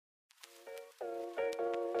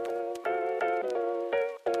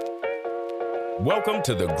Welcome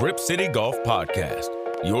to the Grip City Golf Podcast,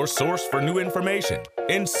 your source for new information,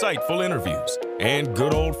 insightful interviews, and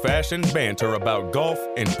good old-fashioned banter about golf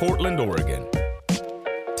in Portland, Oregon.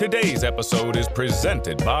 Today's episode is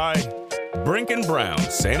presented by Brink & Brown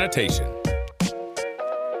Sanitation.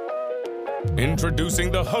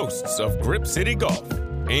 Introducing the hosts of Grip City Golf,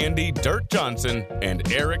 Andy Dirt Johnson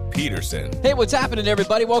and Erik Peterson. Hey, what's happening,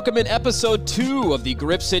 everybody? Welcome in episode 2 of the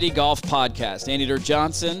Grip City Golf Podcast. Andy Dirt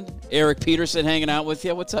Johnson, Erik Peterson hanging out with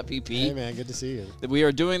you. What's up, PP? Hey, man. Good to see you. We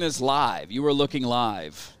are doing this live. You are looking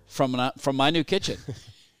live from my new kitchen.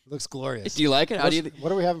 Looks glorious. Do you like it?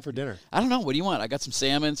 What are we having for dinner? I don't know. What do you want? I got some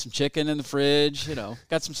salmon, some chicken in the fridge.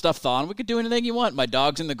 Got some stuff thawing. We could do anything you want. My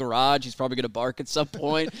dog's in the garage. He's probably going to bark at some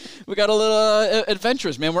point. We got a little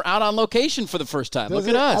adventurous, man. We're out on location for the first time. Look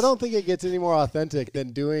at us. I don't think it gets any more authentic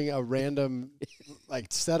than doing a random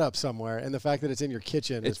setup somewhere, and the fact that it's in your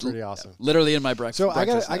kitchen is pretty awesome. Literally in my breakfast. So I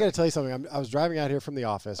got to tell you something. I was driving out here from the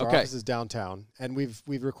office. Our Okay. office is downtown, and we've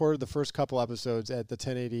recorded the first couple episodes at the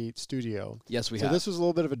 1080 studio. Yes, we have. So this was a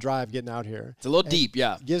little bit of a drive getting out here. It's a little deep,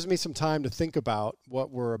 yeah. Gives me some time to think about what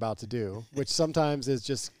we're about to do, which sometimes is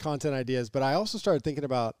just content ideas. But I also started thinking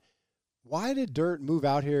about, why did Dirt move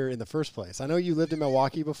out here in the first place? I know you lived in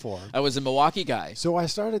Milwaukee before. I was a Milwaukee guy. So I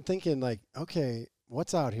started thinking, okay,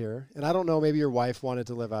 what's out here? And I don't know, maybe your wife wanted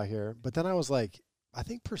to live out here. But then I was like, I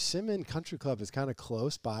think Persimmon Country Club is kind of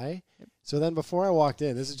close by. So then before I walked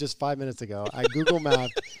in, this is just 5 minutes ago, I Google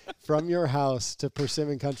mapped from your house to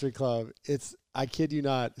Persimmon Country Club. It's, I kid you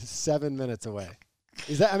not, 7 minutes away.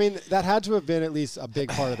 That had to have been at least a big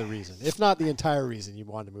part of the reason, if not the entire reason you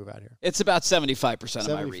wanted to move out here. It's about 75%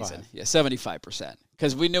 of my reason. Yeah, 75%.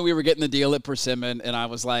 Because we knew we were getting the deal at Persimmon, and I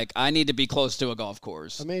was like, I need to be close to a golf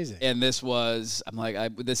course. Amazing. And this was,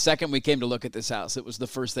 the second we came to look at this house, it was the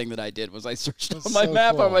first thing that I did was I searched on my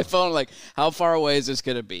map on my phone, like, how far away is this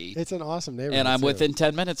going to be? It's an awesome neighborhood. And I'm within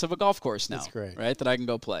 10 minutes of a golf course now. That's great. Right, that I can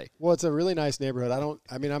go play. Well, it's a really nice neighborhood.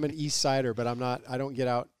 I'm an East Sider, but I don't get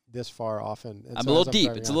out this far often. And I'm a little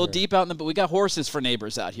deep. It's a little deep out but we got horses for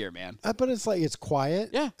neighbors out here, man. But it's quiet.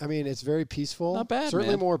 Yeah. It's very peaceful. Not bad,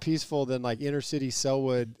 Certainly man. more peaceful than inner city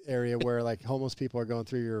Selwood area where homeless people are going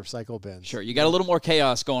through your recycle bins. Sure. You got a little more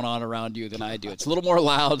chaos going on around you than I do. It's a little more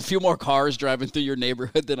loud, a few more cars driving through your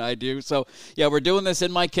neighborhood than I do. So, yeah, we're doing this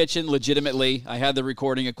in my kitchen legitimately. I had the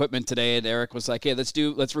recording equipment today, and Erik was like, hey,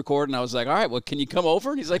 let's record. And I was like, all right, well, can you come over?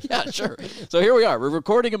 And he's like, yeah, sure. So here we are. We're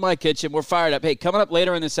recording in my kitchen. We're fired up. Hey, coming up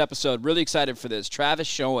later in this episode, really excited for this. Travis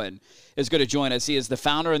Schoen is going to join us. He is the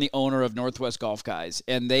founder and the owner of Northwest Golf Guys,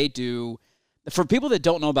 and they do, for people that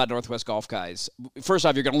don't know about Northwest Golf Guys, first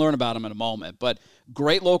off, you're going to learn about them in a moment, but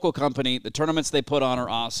great local company. The tournaments they put on are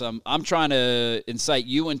awesome. I'm trying to incite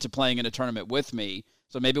you into playing in a tournament with me,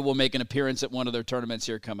 so maybe we'll make an appearance at one of their tournaments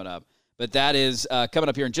here coming up. But that is coming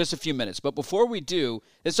up here in just a few minutes. But before we do,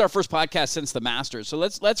 this is our first podcast since the Masters. So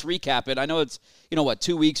let's recap it. I know it's,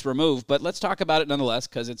 2 weeks removed, but let's talk about it nonetheless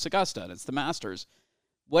because it's Augusta and it's the Masters.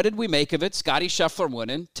 What did we make of it? Scotty Scheffler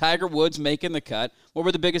winning, Tiger Woods making the cut. What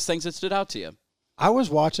were the biggest things that stood out to you? I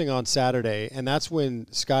was watching on Saturday, and that's when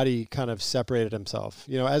Scotty kind of separated himself.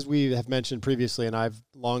 As we have mentioned previously, and I've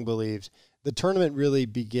long believed, the tournament really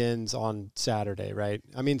begins on Saturday, right?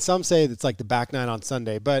 Some say it's the back nine on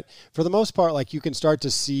Sunday, but for the most part, you can start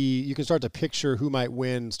to picture who might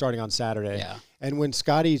win starting on Saturday. Yeah. And when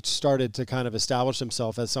Scotty started to kind of establish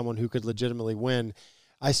himself as someone who could legitimately win,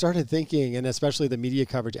 I started thinking, and especially the media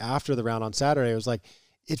coverage after the round on Saturday, it was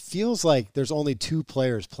it feels like there's only two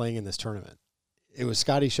players playing in this tournament. It was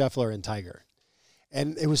Scotty Scheffler and Tiger.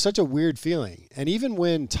 And it was such a weird feeling. And even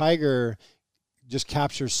when Tiger just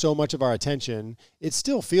captures so much of our attention, it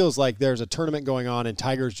still feels like there's a tournament going on and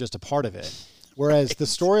Tiger's just a part of it. Whereas the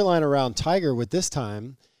storyline around Tiger with this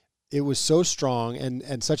time, it was so strong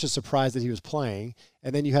and such a surprise that he was playing.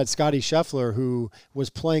 And then you had Scotty Scheffler, who was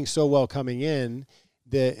playing so well coming in,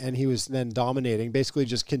 and he was then dominating, basically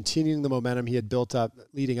just continuing the momentum he had built up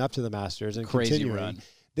leading up to the Masters and crazy continuing. Run.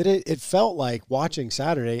 That it felt like watching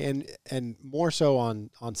Saturday and more so on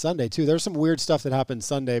Sunday too. There's some weird stuff that happened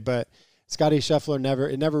Sunday, but Scotty Scheffler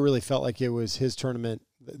never really felt like it was his tournament,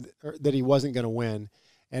 that he wasn't going to win.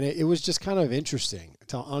 And it was just kind of interesting,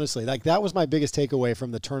 honestly. That was my biggest takeaway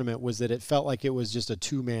from the tournament, was that it felt like it was just a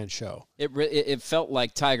two-man show. It felt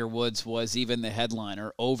like Tiger Woods was even the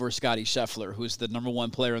headliner over Scotty Scheffler, who's the number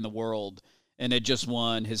one player in the world. and had just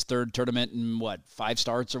won his third tournament in, 5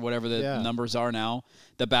 starts or whatever the numbers are now.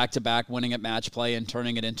 The back-to-back, winning at match play and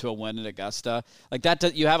turning it into a win at Augusta. Like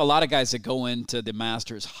that, you have a lot of guys that go into the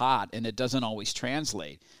Masters hot, and it doesn't always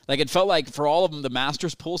translate. Like it felt like for all of them, the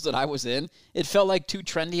Masters pools that I was in, it felt like too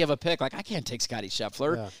trendy of a pick. Like I can't take Scottie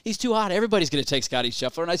Scheffler. Yeah. He's too hot. Everybody's going to take Scottie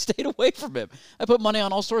Scheffler, and I stayed away from him. I put money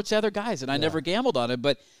on all sorts of other guys, and I never gambled on it.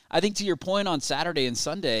 But I think to your point on Saturday and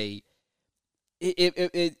Sunday,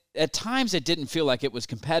 it at times it didn't feel like it was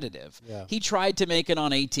competitive. Yeah. He tried to make it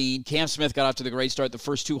on 18. Cam Smith got off to the great start. The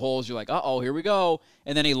first 2 holes, you're like, uh-oh, here we go.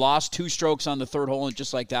 And then he lost 2 strokes on the third hole, and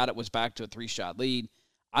just like that, it was back to a 3-shot lead.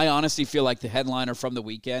 I honestly feel like the headliner from the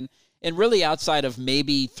weekend, and really outside of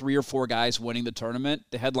maybe 3 or 4 guys winning the tournament,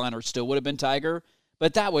 the headliner still would have been Tiger.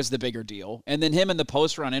 But that was the bigger deal. And then him in the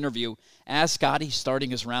post-round interview, as Scotty's starting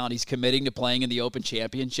his round, he's committing to playing in the Open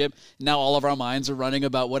Championship. Now all of our minds are running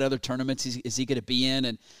about what other tournaments is he going to be in.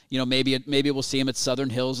 And, maybe we'll see him at Southern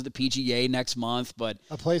Hills at the PGA next month. But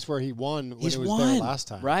a place where he won when he was there last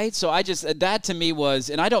time. Right? So that to me was,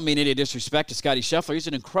 and I don't mean any disrespect to Scottie Scheffler. He's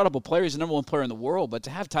an incredible player. He's the number 1 player in the world. But to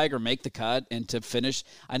have Tiger make the cut and to finish,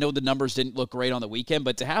 I know the numbers didn't look great on the weekend,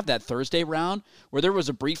 but to have that Thursday round where there was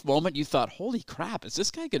a brief moment you thought, holy crap, is this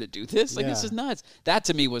guy going to do this? Like, this is nuts. That,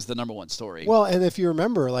 to me, was the number 1 story. Well, and if you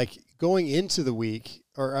remember, like, going into the week,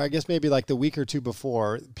 or I guess maybe like the week or 2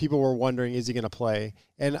 before, people were wondering, is he going to play?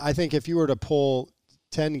 And I think if you were to pull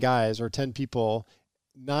 10 guys or 10 people,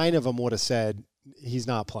 9 of them would have said, he's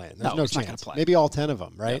not playing. There's no chance. Maybe all 10 of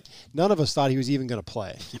them, right? Yep. None of us thought he was even going to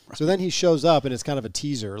play. Right. So then he shows up, and it's kind of a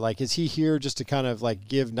teaser. Like, is he here just to kind of like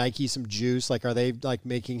give Nike some juice? Like, are they like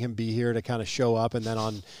making him be here to kind of show up, and then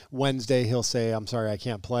on Wednesday he'll say, I'm sorry, I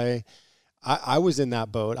can't play? I was in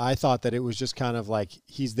that boat. I thought that it was just kind of like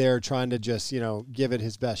he's there trying to just, give it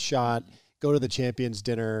his best shot, go to the champions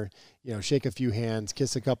dinner, shake a few hands,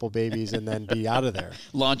 kiss a couple babies, and then be out of there.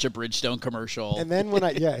 Launch a Bridgestone commercial. And then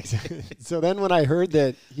so then when I heard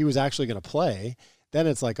that he was actually going to play, then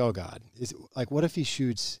it's like, oh God, what if he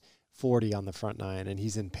shoots 40 on the front 9 and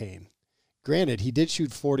he's in pain? Granted, he did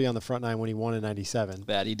shoot 40 on the front 9 when he won in 97.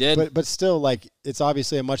 That he did. But still, like, it's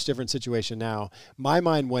obviously a much different situation now. My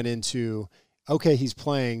mind went into, okay, he's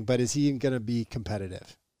playing, but is he going to be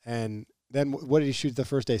competitive? And then what did he shoot the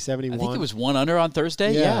first day, 71? I think it was 1 under on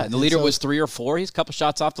Thursday. Yeah. And the leader was 3 or 4. He's a couple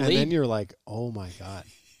shots off the lead. And then you're like, oh, my God.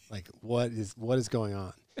 Like, what is going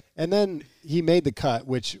on? And then he made the cut,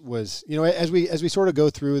 which was, as we sort of go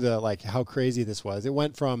through the, like, how crazy this was, it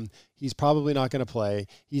went from he's probably not going to play,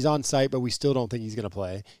 he's on site, but we still don't think he's going to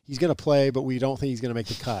play. He's going to play, but we don't think he's going to make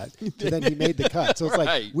the cut. So then he made the cut. So it's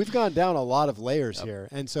like we've gone down a lot of layers here.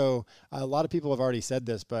 And so a lot of people have already said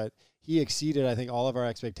this, but he exceeded, I think, all of our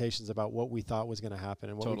expectations about what we thought was going to happen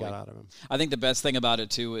and what we got out of him. I think the best thing about it,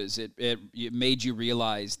 too, is it made you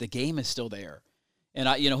realize the game is still there. And,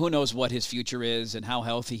 who knows what his future is and how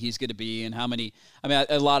healthy he's going to be and how many –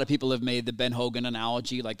 a lot of people have made the Ben Hogan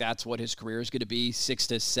analogy, like that's what his career is going to be, 6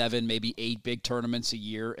 to 7, maybe 8 big tournaments a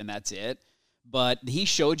year, and that's it. But he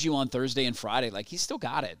showed you on Thursday and Friday, like he's still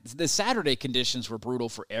got it. The Saturday conditions were brutal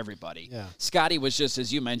for everybody. Yeah. Scotty was just,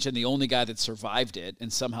 as you mentioned, the only guy that survived it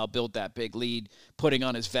and somehow built that big lead, putting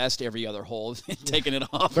on his vest every other hole and taking it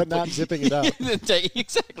off. But not zipping it up.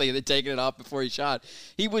 Exactly. And then taking it off before he shot.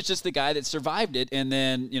 He was just the guy that survived it. And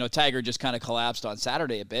then, Tiger just kind of collapsed on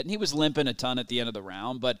Saturday a bit. And he was limping a ton at the end of the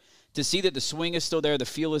round. But to see that the swing is still there, the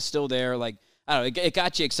feel is still there, like, I don't know, it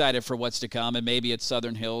got you excited for what's to come, and maybe it's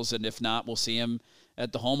Southern Hills, and if not, we'll see him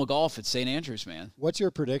at the home of golf at St. Andrews, man. What's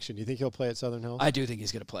your prediction? You think he'll play at Southern Hills? I do think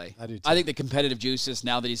he's going to play. I do too. I think the competitive juices,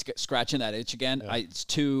 now that he's scratching that itch again, it's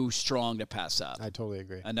too strong to pass up. I totally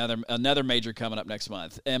agree. Another major coming up next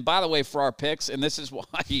month. And by the way, for our picks, and this is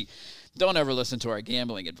why don't ever listen to our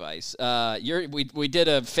gambling advice. We did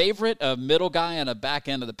a favorite, a middle guy, and a back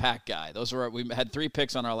end of the pack guy. We had 3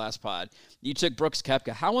 picks on our last pod. You took Brooks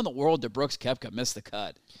Koepka. How in the world did Brooks Koepka miss the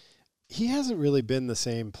cut? He hasn't really been the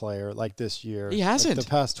same player like this year. He hasn't. Like the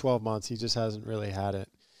past 12 months, he just hasn't really had it.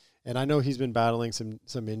 And I know he's been battling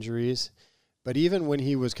some injuries, but even when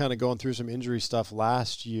he was kind of going through some injury stuff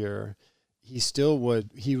last year,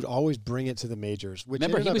 he would always bring it to the majors.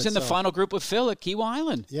 Remember, he was in the final group with Phil at Kiawah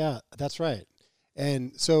Island. Yeah, that's right.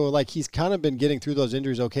 And so, like, he's kind of been getting through those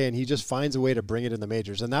injuries okay, and he just finds a way to bring it in the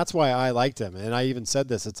majors. And that's why I liked him. And I even said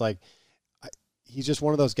this. It's like, he's just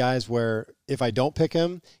one of those guys where if I don't pick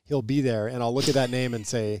him, he'll be there, and I'll look at that name and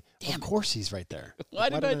say, of course he's right there. Why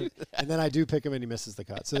did I do that? And then I do pick him, and he misses the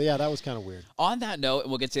cut. So, yeah, that was kind of weird. On that note,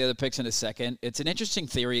 and we'll get to the other picks in a second, it's an interesting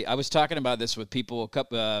theory. I was talking about this with people in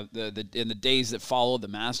the days that followed the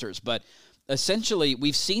Masters, but essentially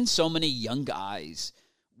we've seen so many young guys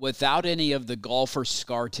without any of the golfer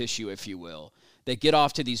scar tissue, if you will, they get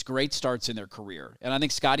off to these great starts in their career. And I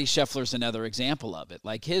think Scottie Scheffler's another example of it.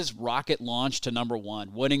 Like his rocket launch to number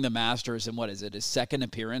one, winning the Masters in, his second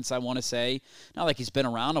appearance, I want to say. Not like he's been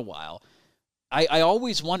around a while. I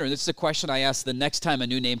always wonder, this is a question I ask the next time a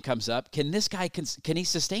new name comes up, can this guy, can he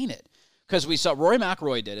sustain it? Because we saw Rory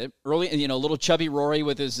McIlroy did it early, little chubby Rory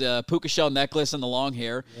with his puka shell necklace and the long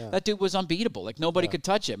hair. Yeah. That dude was unbeatable. Like nobody could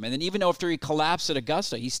touch him. And then even after he collapsed at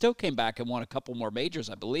Augusta, he still came back and won a couple more majors,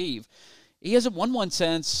 I believe. He hasn't won one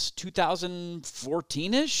since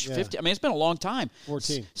 2014-ish, 15. I mean, it's been a long time.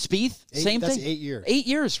 14. Spieth, same thing. That's 8 years. 8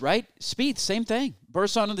 years, right? Spieth, same thing.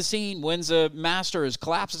 Bursts onto the scene, wins a Masters,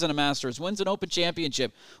 collapses in a Masters, wins an Open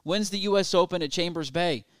Championship, wins the U.S. Open at Chambers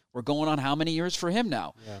Bay. We're going on how many years for him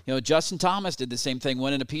now? Yeah. Justin Thomas did the same thing,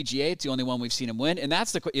 winning a PGA. It's the only one we've seen him win. And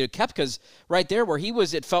that's Koepka's right there where he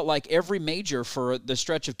was, it felt like every major for the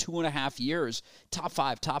stretch of 2.5 years, top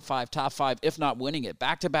five, if not winning it.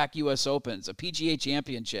 Back-to-back U.S. Opens, a PGA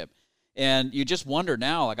championship. And you just wonder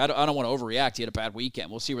now, like I don't want to overreact. He had a bad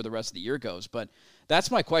weekend. We'll see where the rest of the year goes. But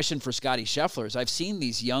that's my question for Scottie Scheffler is I've seen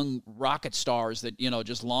these young rocket stars that,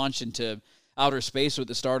 just launch into outer space with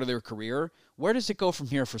the start of their career. Where does it go from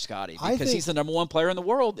here for Scottie? Because he's the number one player in the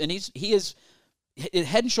world, and he is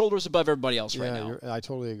head and shoulders above everybody else right now. I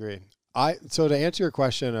totally agree. So to answer your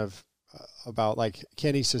question about like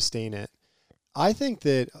can he sustain it, I think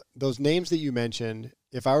that those names that you mentioned,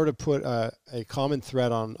 if I were to put a common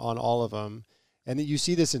thread on all of them, and that you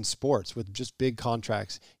see this in sports with just big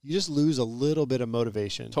contracts, you just lose a little bit of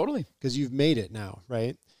motivation. Totally. Because you've made it now,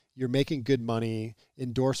 right? You're making good money,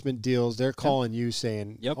 endorsement deals. They're calling you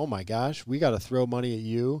saying, oh my gosh, we got to throw money at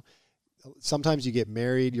you. Sometimes you get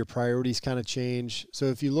married, your priorities kind of change. So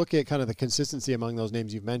if you look at kind of the consistency among those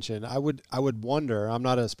names you've mentioned, I would wonder, I'm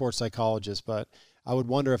not a sports psychologist, but I would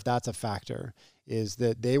wonder if that's a factor, is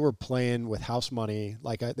that they were playing with house money,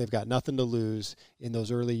 like they've got nothing to lose in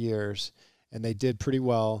those early years, and they did pretty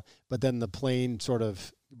well, but then the plane sort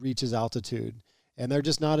of reaches altitude, and they're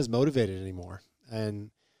just not as motivated anymore.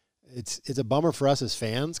 And it's a bummer for us as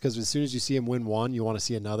fans because as soon as you see him win one, you want to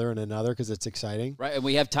see another and another because it's exciting. Right, and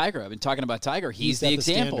we have Tiger. I've been talking about Tiger. He's the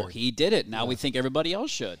example. He did it. Now we think everybody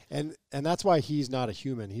else should. And that's why he's not a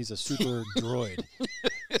human. He's a super droid.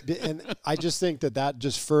 And I just think that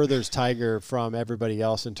just furthers Tiger from everybody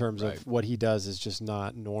else in terms of what he does is just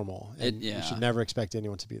not normal. And you should never expect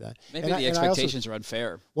anyone to be that. Maybe the expectations are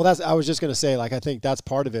unfair. Well, I was just going to say, like, I think that's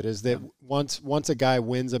part of it is that once a guy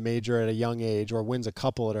wins a major at a young age or wins a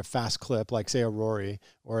couple at a fast clip, like say a Rory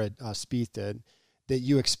or a Spieth did, that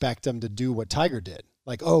you expect him to do what Tiger did.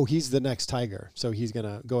 Like, oh, he's the next Tiger, so he's going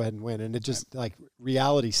to go ahead and win. And it just like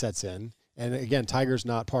reality sets in. And again, Tiger's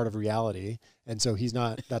not part of reality, and so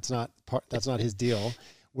that's not his deal.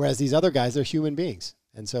 Whereas these other guys, they're human beings,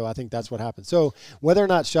 and so I think that's what happens. So whether or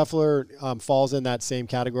not Scheffler falls in that same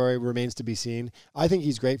category remains to be seen. I think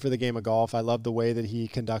he's great for the game of golf. I love the way that he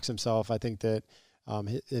conducts himself. I think that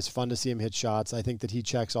it's fun to see him hit shots. I think that he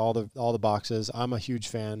checks all the boxes. I'm a huge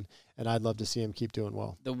fan, and I'd love to see him keep doing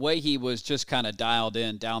well. The way he was just kind of dialed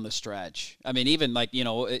in down the stretch. I mean, even like,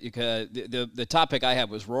 the topic I had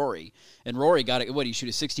was Rory. And Rory got it. What, he shoot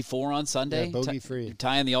a 64 on Sunday? Yeah, bogey-free.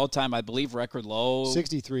 Tying the all-time, I believe, record low.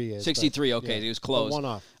 63 is. 63, okay. He was close. One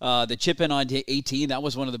off. The chip in on 18, that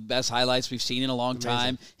was one of the best highlights we've seen in a long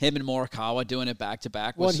time. Him and Morikawa doing it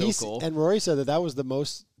back-to-back was so cool. And Rory said that was the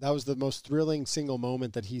most thrilling single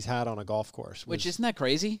moment that he's had on a golf course. Which, isn't that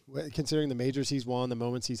crazy? Considering the majors he's won, the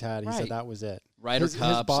moments he's had, he said that was it. His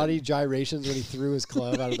body gyrations when he threw his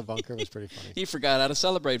club out of the bunker was pretty funny. He forgot how to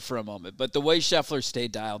celebrate for a moment. But the way Scheffler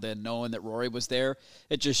stayed dialed in, knowing that Rory was there,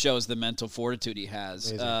 it just shows the mental fortitude he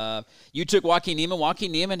has. You took Joaquin Niemann.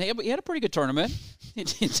 Joaquin Niemann, he had a pretty good tournament. He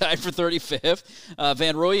tied for 35th.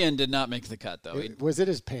 Van Rooyen did not make the cut, though. Was it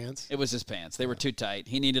his pants? It was his pants. They were too tight.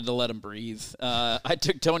 He needed to let him breathe. I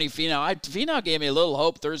took Tony Finau. Finau gave me a little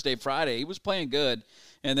hope Thursday, Friday. He was playing good.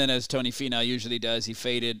 And then, as Tony Finau usually does, he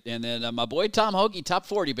faded. And then my boy Tom Hoagie, top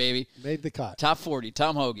 40, baby. Made the cut. Top 40,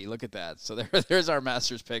 Tom Hoagie. Look at that. So there's our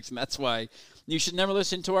Masters picks, and that's why you should never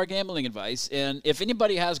listen to our gambling advice. And if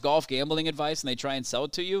anybody has golf gambling advice and they try and sell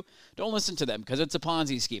it to you, don't listen to them because it's a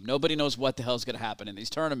Ponzi scheme. Nobody knows what the hell is going to happen in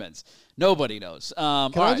these tournaments. Nobody knows.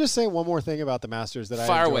 Can I just say one more thing about the Masters that I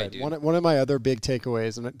enjoyed? Fire away, dude. One of my other big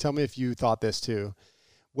takeaways, and tell me if you thought this too,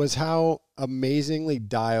 was how amazingly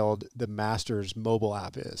dialed the Masters mobile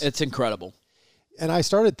app is. It's incredible. And I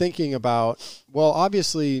started thinking about, well,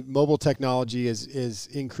 obviously mobile technology is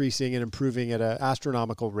increasing and improving at an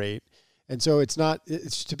astronomical rate. And so it's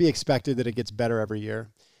to be expected that it gets better every year.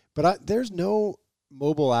 But there's no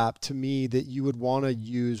mobile app to me that you would want to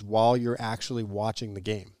use while you're actually watching the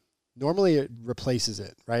game. Normally it replaces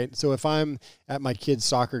it, right? So if I'm at my kid's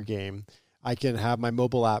soccer game, I can have my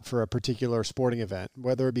mobile app for a particular sporting event,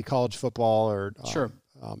 whether it be college football or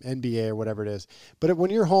NBA or whatever it is. But when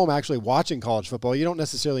you're home actually watching college football, you don't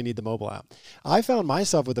necessarily need the mobile app. I found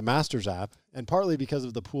myself with the Masters app, and partly because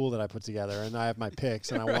of the pool that I put together, and I have my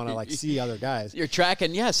picks, and I want to like see other guys. You're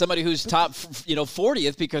tracking, somebody who's top,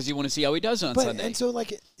 40th because you want to see how he does on Sunday. And so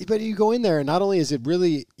but you go in there, and not only is it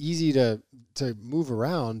really easy to move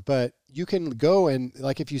around, but you can go and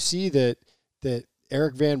if you see that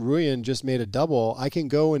Erik van Rooyen just made a double, I can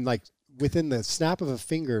go and within the snap of a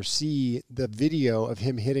finger see the video of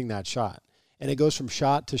him hitting that shot. And it goes from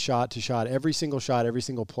shot to shot to shot, every single shot, every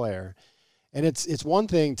single player. And it's one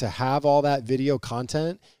thing to have all that video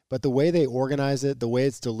content, but the way they organize it, the way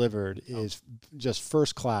it's delivered is just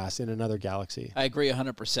first class in another galaxy. I agree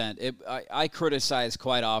 100%. I criticize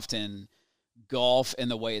quite often golf and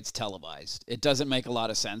the way it's televised. It doesn't make a lot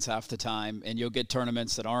of sense half the time, and you'll get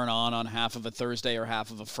tournaments that aren't on half of a Thursday or half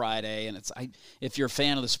of a Friday, and if you're a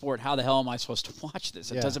fan of the sport, how the hell am I supposed to watch this?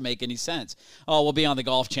 It doesn't make any sense. Oh, we'll be on the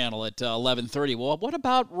Golf Channel at 11:30. Well, what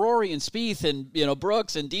about Rory and Spieth and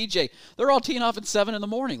Brooks and DJ? They're all teeing off at 7 in the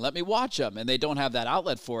morning. Let me watch them, and they don't have that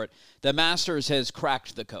outlet for it. The Masters has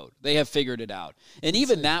cracked the code. They have figured it out, and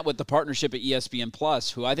even that with the partnership at ESPN Plus,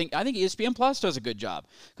 who I think ESPN Plus does a good job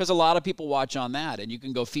because a lot of people watch on that, and you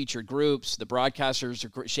can go feature groups. The broadcasters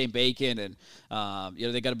are Shane Bacon, and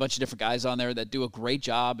they got a bunch of different guys on there that do a great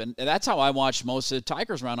job, and that's how I watched most of the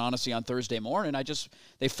Tigers round, honestly, on Thursday morning.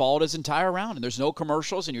 They followed his entire round, and there's no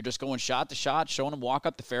commercials, and you're just going shot to shot, showing him walk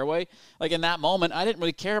up the fairway. In that moment, I didn't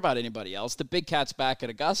really care about anybody else. The big cat's back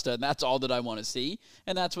at Augusta, and that's all that I want to see,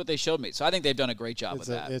 and that's what they showed me. So I think they've done a great job with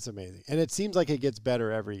that. It's amazing, and it seems like it gets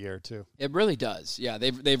better every year too. It really does. Yeah,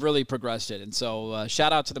 they've really progressed it, and so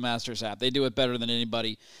shout out to the Masters app. They do it better than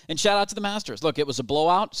anybody. And shout out to the Masters. Look, it was a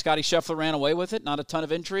blowout. Scotty Scheffler ran away with it. Not a ton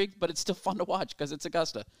of intrigue, but it's still fun to watch because it's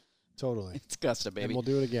Augusta. Totally. It's Augusta, baby. And we'll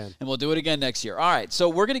do it again. And we'll do it again next year. All right, so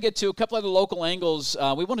we're going to get to a couple of the local angles.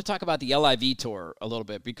 We want to talk about the LIV Tour a little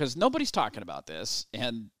bit because nobody's talking about this.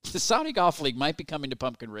 And the Saudi Golf League might be coming to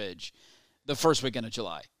Pumpkin Ridge the first weekend of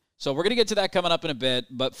July. So we're going to get to that coming up in a bit,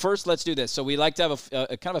 but first let's do this. So we like to have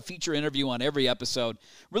a kind of a feature interview on every episode.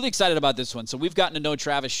 Really excited about this one. So we've gotten to know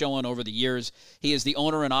Travis Schoen over the years. He is the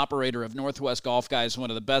owner and operator of Northwest Golf Guys,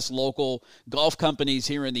 one of the best local golf companies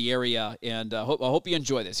here in the area, and I hope you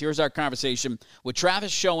enjoy this. Here's our conversation with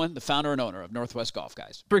Travis Schoen, the founder and owner of Northwest Golf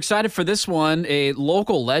Guys. We're excited for this one, a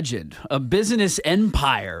local legend, a business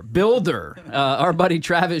empire builder, our buddy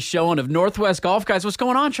Travis Schoen of Northwest Golf Guys. What's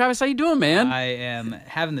going on, Travis? How you doing, man? I am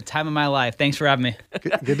having the time of my life. Thanks for having me.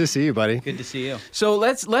 Good to see you, buddy. Good to see you. So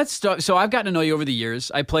let's start. So I've gotten to know you over the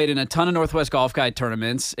years. I played in a ton of Northwest Golf Guide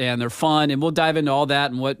tournaments, and they're fun, and we'll dive into all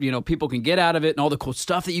that and what people can get out of it and all the cool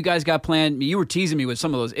stuff that you guys got planned. You were teasing me with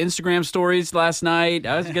some of those Instagram stories last night.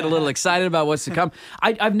 I was getting a little excited about what's to come.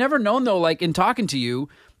 I've never known, though, in talking to you,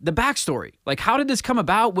 the backstory. How did this come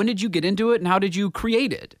about? When did you get into it, and how did you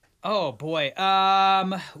create it? Oh, boy.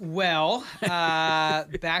 Backstory.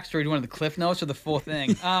 Do you want the cliff notes or the full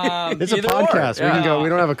thing? It's a podcast. We can go. We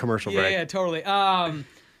don't have a commercial break. Yeah, totally.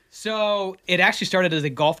 So it actually started as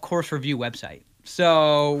a golf course review website.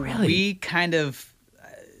 So we kind of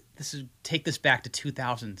take this back to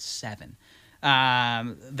 2007.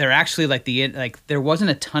 They're actually there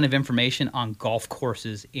wasn't a ton of information on golf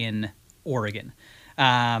courses in Oregon.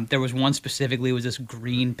 There was one specifically, was this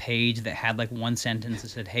green page that had one sentence that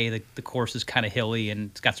said, hey, the course is kind of hilly and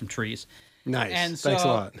it's got some trees. Nice. And so, thanks a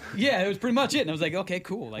lot. Yeah, it was pretty much it. And I was like, okay,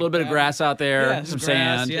 cool. A little bit of grass out there, some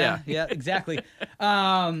sand. Yeah, exactly.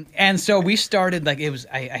 And so we started,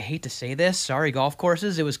 I hate to say this, sorry, golf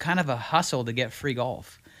courses. It was kind of a hustle to get free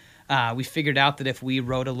golf. We figured out that if we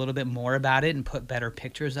wrote a little bit more about it and put better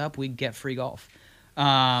pictures up, we'd get free golf.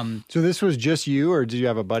 So this was just you, or did you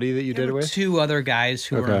have a buddy that you did it with? Two other guys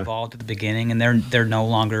who were involved at the beginning, and they're no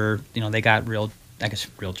longer, they got real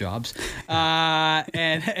jobs. And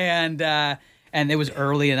it was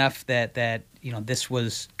early enough that this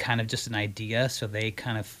was kind of just an idea, so they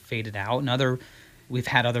kind of faded out. And we've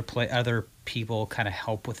had other people kind of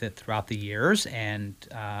help with it throughout the years, and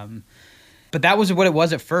but that was what it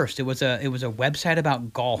was at first. It was a website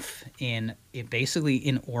about golf basically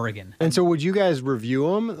in Oregon. And so would you guys review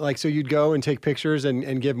them? So you'd go and take pictures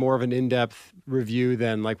and give more of an in-depth review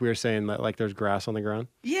than we were saying that there's grass on the ground?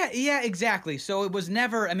 Yeah, exactly. So it was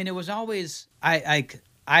never, it was always,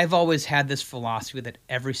 I've always had this philosophy that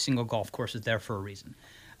every single golf course is there for a reason.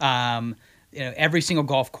 Every single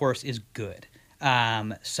golf course is good.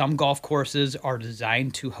 Some golf courses are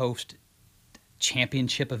designed to host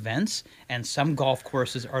championship events, and some golf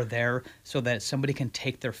courses are there so that somebody can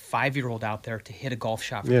take their 5-year-old out there to hit a golf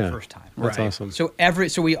shot for the first time. That's awesome. So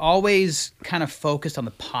we always kind of focused on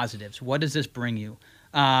the positives. What does this bring you?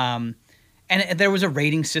 And there was a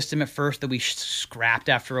rating system at first that we scrapped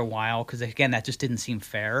after a while because, again, that just didn't seem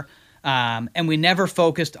fair. And we never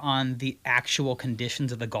focused on the actual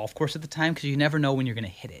conditions of the golf course at the time because you never know when you're going to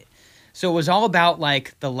hit it. So it was all about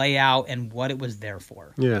like the layout and what it was there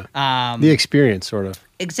for. Yeah. The experience, sort of.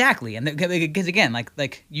 Exactly. And because again,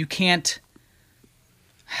 like you're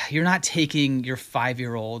not taking your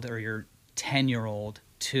 5-year-old or your 10-year-old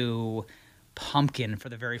to Pumpkin for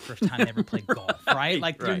the very first time they ever played golf, right?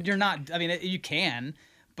 Like you're not, I mean, you can,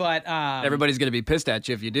 but everybody's going to be pissed at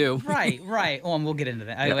you if you do. Right. Oh, and we'll get into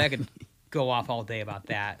that. I could go off all day about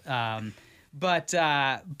that. But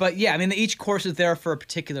yeah, I mean, each course is there for a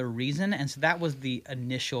particular reason, and so that was the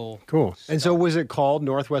initial. Cool. And so was it called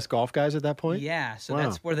Northwest Golf Guys at that point? Yeah, so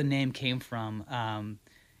that's where the name came from.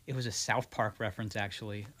 It was a South Park reference,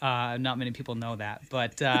 actually. Not many people know that,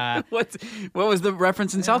 but what was the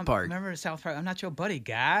reference in South Park? Remember South Park? I'm not your buddy,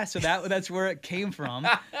 guy. So that's where it came from.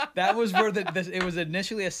 That was where it was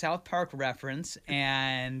initially a South Park reference,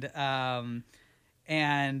 and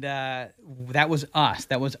that was us.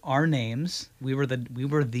 That was our names. We were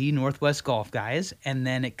the Northwest Golf Guys, and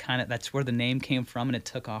then that's where the name came from, and it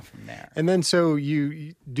took off from there. And then so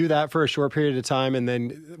you do that for a short period of time, and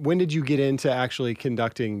then when did you get into actually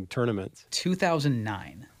conducting tournaments?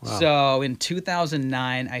 2009. Wow. So in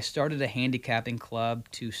 2009, I started a handicapping club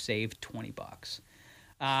to save $20.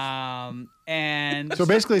 And so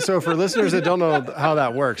basically, for listeners that don't know how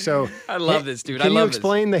that works, so I love this, dude. Can you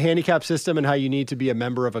explain the handicap system and how you need to be a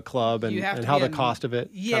member of a club and how the cost of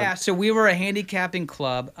it? Yeah, so we were a handicapping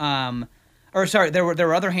club. There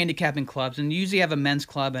were other handicapping clubs, and you usually have a men's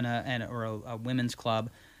club and a women's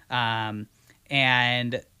club, and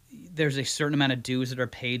there's a certain amount of dues that are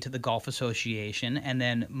paid to the golf association, and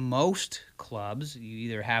then most clubs you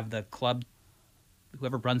either have the club,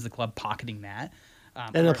 whoever runs the club, pocketing that.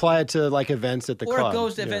 And apply it to like events at the club. Or it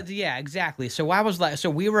goes to events. Yeah, exactly. So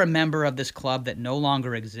we were a member of this club that no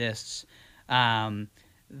longer exists. And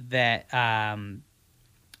I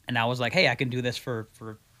was like, hey, I can do this for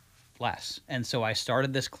less. And so I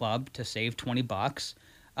started this club to save $20.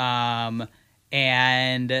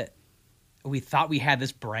 And we thought we had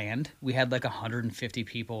this brand. We had like 150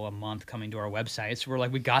 people a month coming to our website. So we're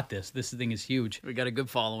like, we got this. This thing is huge. We got a good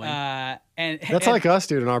following. That's like us,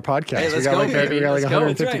 dude, in our podcast. Hey, let's go, baby. We got like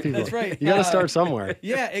 150 people. That's right. You got to start somewhere.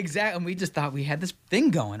 Yeah, exactly. And we just thought we had this thing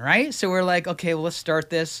going, right? So we're like, okay, well, let's start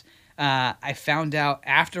this. I found out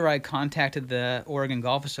after I contacted the Oregon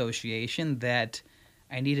Golf Association that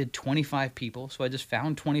I needed 25 people. So I just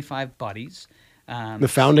found 25 buddies. The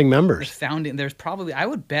founding members. There's probably, I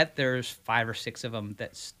would bet there's 5 or 6 of them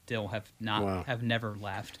that still have never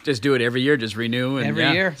left. Just do it every year, just renew and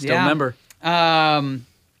every year, still a member. And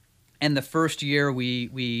the first year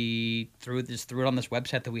we threw it on this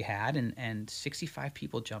website that we had, and 65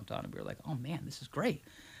 people jumped on it. We were like, oh man, this is great.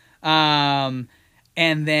 And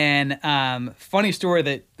then funny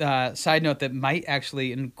story that side note that might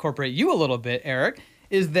actually incorporate you a little bit, Eric,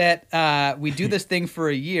 is that we do this thing for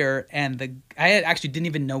a year, and I actually didn't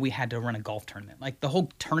even know we had to run a golf tournament. Like the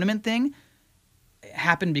whole tournament thing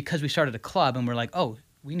happened because we started a club, and we're like, oh,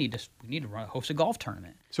 we need to host a golf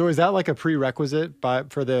tournament. So is that like a prerequisite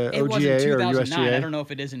for the it OGA was in 2009. or USGA? I don't know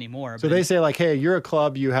if it is anymore. So they say like, hey, you're a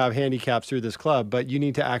club, you have handicaps through this club, but you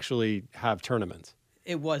need to actually have tournaments.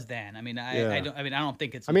 It was then. I mean, I don't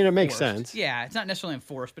think it's. I mean, it makes sense. Yeah, it's not necessarily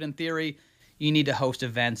enforced, but in theory, you need to host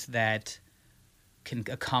events that can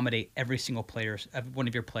accommodate every single one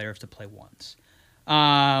of your players to play once.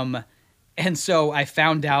 And so I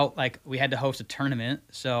found out like we had to host a tournament.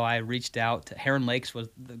 So I reached out to Heron Lakes.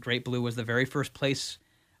 The Great Blue was the very first place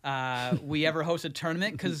we ever hosted a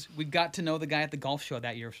tournament because we got to know the guy at the golf show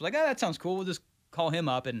that year. So like, oh, that sounds cool. We'll just call him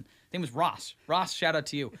up, and his name was Ross. Ross, shout out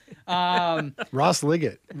to you. Ross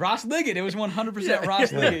Liggett. Ross Liggett. It was 100%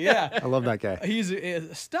 Ross Liggett. Yeah, I love that guy. He's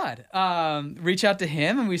a stud. Reach out to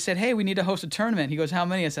him, and we said, hey, we need to host a tournament. He goes, how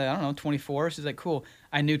many? I said, I don't know, 24. She's like, cool.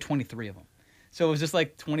 I knew 23 of them. So it was just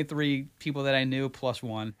like 23 people that I knew plus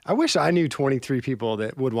one. I wish I knew 23 people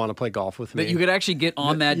that would want to play golf with me. That you could actually get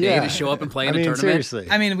on that day to show up and play in a tournament. Seriously.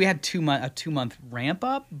 I mean, we had a 2-month ramp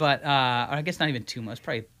up, but I guess not even 2 months,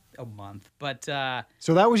 probably a month. But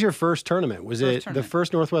so that was your first tournament. Was it tournament. the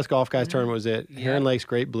first Northwest Golf Guys tournament? Was it Heron Lakes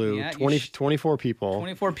Great Blue? Yeah, 24 people.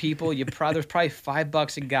 24 people. There's probably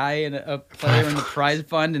 $5 a guy and a player in the prize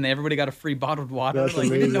fund, and everybody got a free bottled water. That's we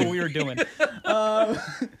didn't know what we were doing.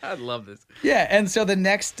 I love this. Yeah, and so the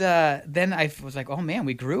next, then I was like, oh man,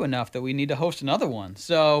 we grew enough that we need to host another one.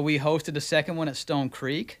 So we hosted a second one at Stone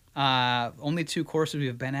Creek. Only 2 courses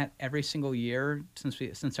we've been at every single year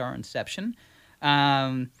since our inception.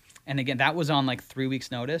 And again, that was on like 3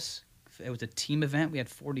 weeks' notice. It was a team event. We had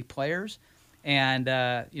 40 players. And,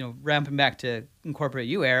 ramping back to incorporate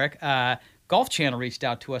you, Erik, Golf Channel reached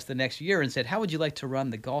out to us the next year and said, how would you like to run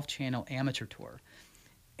the Golf Channel Amateur Tour?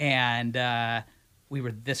 And we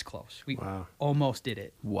were this close. We almost did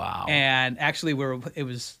it. Wow. And actually, it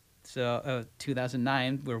was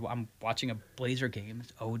 2009. I'm watching a Blazer game.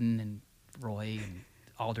 It's Odin and Roy and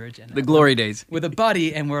Aldridge. And the glory days. With a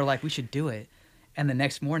buddy, and we're like, we should do it. And the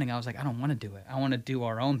next morning, I was like, I don't want to do it. I want to do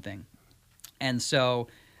our own thing. And so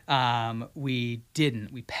we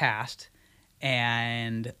didn't. We passed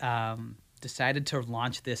and decided to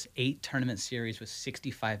launch this 8-tournament series with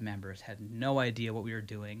 65 members. Had no idea what we were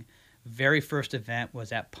doing. Very first event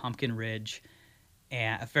was at Pumpkin Ridge.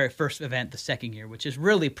 And a very first event the second year, which is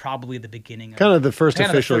really probably the beginning. Kind of the first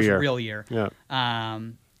official year. Real year. Yeah.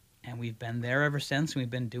 And we've been there ever since. And we've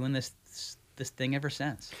been doing this thing ever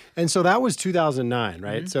since. And so that was 2009,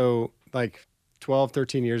 right? Mm-hmm. So like 12,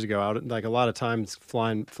 13 years ago, out like a lot of time's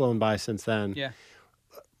flown by since then. Yeah.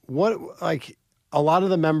 What, like a lot of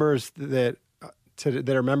the members that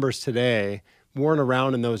are members today weren't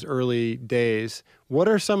around in those early days. What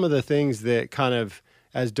are some of the things that kind of,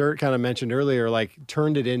 as Dirt kind of mentioned earlier, like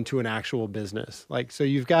turned it into an actual business? Like, so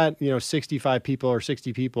you've got, 65 people or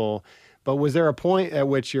 60 people, but was there a point at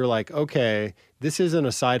which you're like, okay, this isn't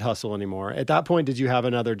a side hustle anymore? At that point, did you have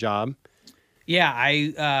another job? Yeah,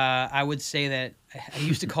 I would say that I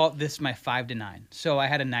used to call this my 5 to 9. So I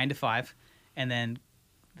had a 9 to 5, and then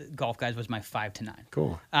the Golf Guys was my 5 to 9.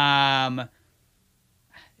 Cool.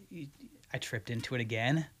 I tripped into it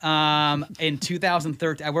again. In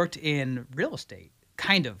 2013, I worked in real estate,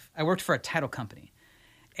 kind of. I worked for a title company.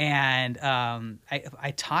 And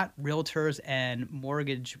I taught realtors and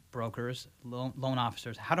mortgage brokers, loan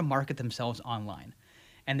officers, how to market themselves online.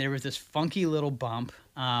 And there was this funky little bump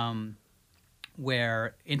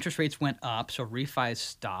where interest rates went up, so refis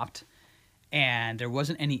stopped, and there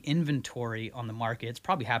wasn't any inventory on the market. It's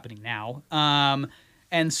probably happening now.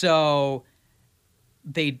 And so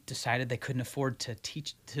they decided they couldn't afford to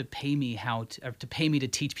pay me to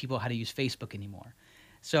teach people how to use Facebook anymore.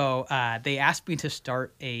 So they asked me to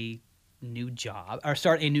start a new job or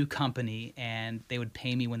start a new company, and they would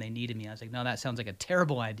pay me when they needed me. I was like, no, that sounds like a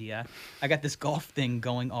terrible idea. I got this golf thing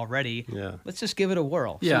going already. Yeah. Let's just give it a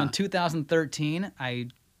whirl. Yeah. So in 2013, I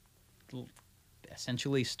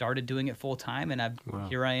essentially started doing it full time, and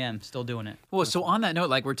here I am still doing it. Well, so on that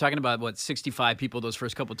note, like we're talking about 65 people those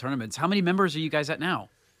first couple tournaments. How many members are you guys at now?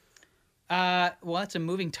 Well, it's a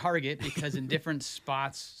moving target because in different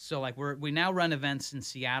spots. So like we now run events in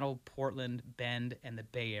Seattle, Portland, Bend, and the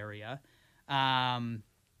Bay Area.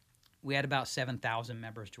 We had about 7,000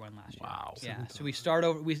 members join last year. Wow. Yeah. So we start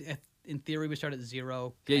over. In theory, we start at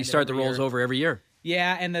 0. Yeah, you start the rolls over every year.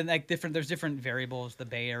 Yeah, and then like there's different variables. The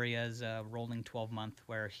Bay Area is a rolling 12-month,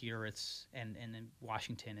 where here it's and in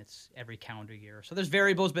Washington it's every calendar year. So there's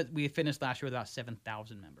variables, but we finished last year with about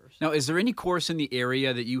 7,000 members. Now, is there any course in the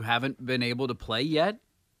area that you haven't been able to play yet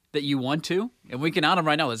that you want to? And we can out them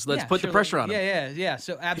right now. Let's put the pressure on them. Yeah.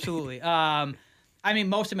 So absolutely. I mean,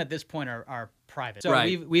 most of them at this point are private. So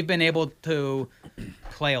right. we've been able to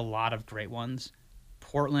play a lot of great ones.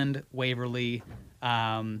 Portland, Waverly.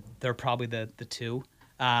 They're probably the two.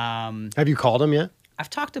 Have you called them yet? I've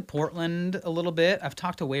talked to Portland a little bit. I've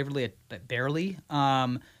talked to Waverly barely.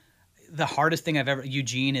 The hardest thing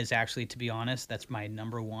Eugene is actually, to be honest, that's my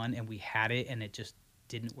number one, and we had it, and it just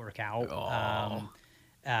didn't work out.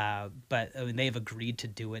 But I mean, they've agreed to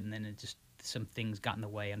do it, and then some things got in the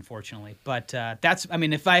way, unfortunately. But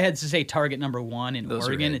if I had to say target number one in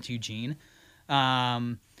Oregon, it's Eugene.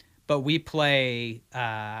 But we play,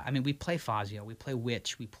 we play Fazio, we play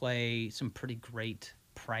Witch, we play some pretty great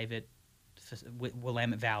private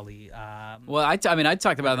Willamette Valley. I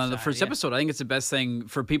talked about it on the first episode. I think it's the best thing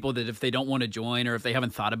for people that if they don't want to join or if they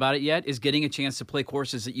haven't thought about it yet is getting a chance to play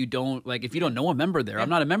courses that you don't, like if you don't know a member there. I'm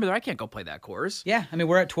not a member there, I can't go play that course. Yeah, I mean,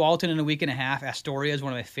 we're at Tualatin in a week and a half. Astoria is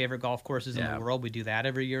one of my favorite golf courses in the world. We do that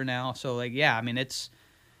every year now. So,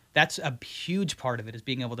 that's a huge part of it is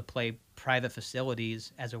being able to play private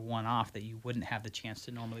facilities as a one-off that you wouldn't have the chance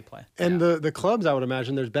to normally play. And the clubs, I would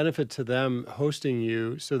imagine there's benefit to them hosting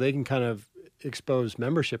you so they can kind of expose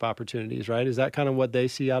membership opportunities, right? Is that kind of what they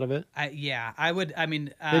see out of it? I would. I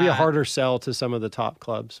mean, maybe a harder sell to some of the top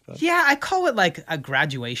clubs. But. Yeah, I call it like a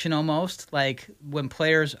graduation almost. Like when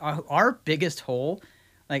players, our biggest hole,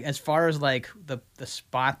 like as far as like the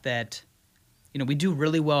spot that, we do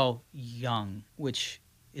really well young, which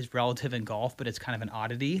is relative in golf, but it's kind of an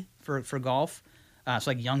oddity for golf. So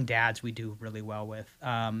like young dads we do really well with.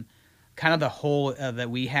 Kind of the hole that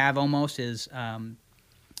we have almost is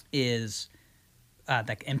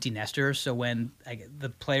like empty nesters. So when the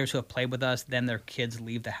players who have played with us, then their kids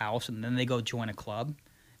leave the house and then they go join a club,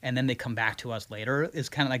 and then they come back to us later. Is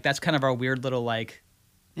kind of like that's kind of our weird little like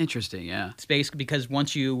interesting, space, because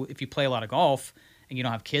if you play a lot of golf and you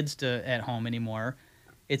don't have kids at home anymore,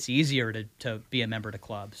 it's easier to be a member of the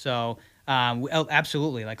club. So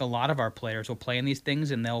absolutely, like a lot of our players will play in these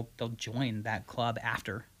things and they'll join that club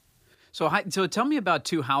after. So tell me about,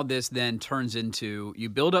 too, how this then turns into, you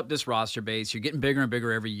build up this roster base, you're getting bigger and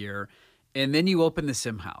bigger every year, and then you open the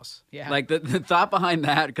sim house. Yeah. Like the thought behind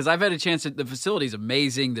that, because I've had a chance the facility's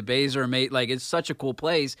amazing, the bays are amazing, like it's such a cool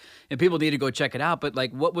place, and people need to go check it out. But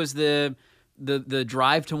like, what was the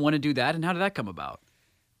drive to want to do that, and how did that come about?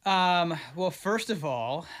 Well, first of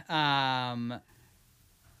all, I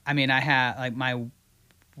mean, my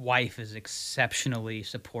wife is exceptionally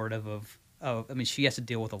supportive of. I mean, she has to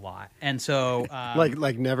deal with a lot, and so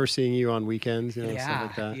like never seeing you on weekends, stuff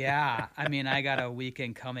like that. Yeah. I mean, I got a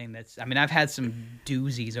weekend coming I've had some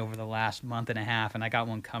doozies over the last month and a half, and I got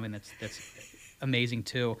one coming that's amazing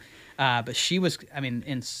too. But she was, I mean,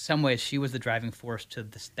 in some ways, she was the driving force to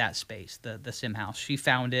that space, the sim house. She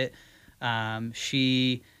found it. I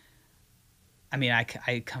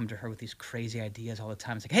come to her with these crazy ideas all the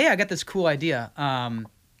time. It's like, hey, I got this cool idea.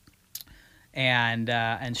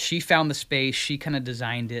 And she found the space. She kind of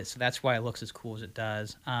designed it, so that's why it looks as cool as it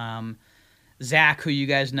does. Zach, who you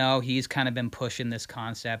guys know, he's kind of been pushing this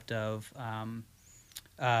concept of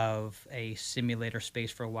a simulator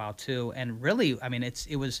space for a while too. And really, I mean,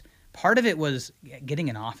 it was part of it was getting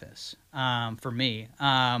an office for me.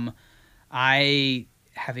 I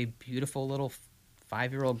have a beautiful little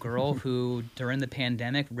 5-year-old girl who, during the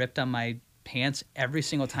pandemic, ripped on my pants every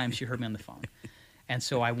single time she heard me on the phone. And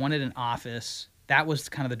so I wanted an office. That was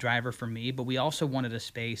kind of the driver for me. But we also wanted a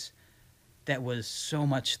space that was so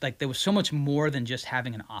much like there was so much more than just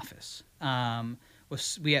having an office.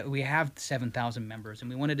 We have 7,000 members, and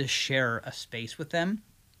we wanted to share a space with them.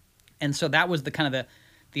 And so that was the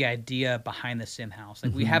idea behind the sim house.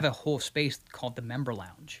 Like we have a whole space called the Member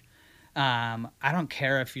Lounge. I don't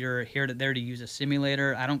care if you're there to use a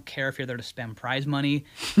simulator. I don't care if you're there to spend prize money.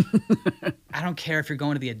 I don't care if you're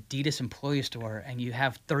going to the Adidas employee store and you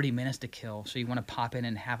have 30 minutes to kill, so you want to pop in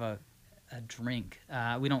and have a drink.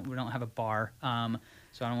 We don't have a bar, so I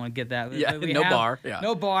don't want to get that. Yeah, no bar. Yeah,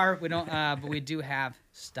 no bar. We don't, but we do have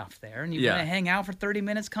stuff there, and you want to hang out for 30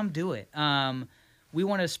 minutes? Come do it. We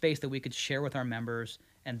wanted a space that we could share with our members,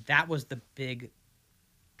 and that was the big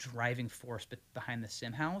driving force behind the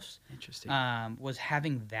sim house. Interesting. Was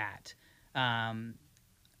having that.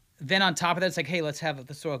 Then on top of that, it's like, hey, let's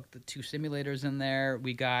throw the 2 simulators in there.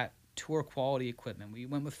 We got tour quality equipment. We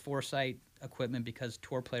went with Foresight equipment because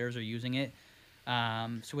tour players are using it.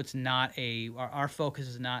 So it's not our focus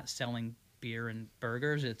is not selling beer and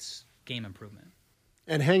burgers. It's game improvement.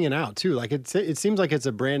 And hanging out too. Like it seems like it's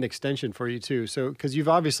a brand extension for you too. So, because you've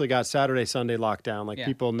obviously got Saturday, Sunday lockdown, like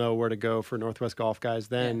people know where to go for Northwest Golf Guys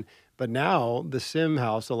then, but now the sim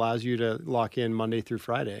house allows you to lock in Monday through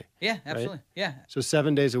Friday. Yeah, absolutely. Right? Yeah. So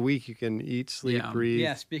 7 days a week you can eat, sleep, breathe,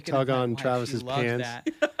 tug on Travis's pants.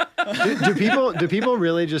 do people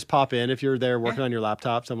really just pop in if you're there working on your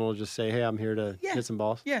laptop? Someone will just say, hey, I'm here to hit some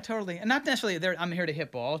balls. Yeah, totally. And not necessarily I'm here to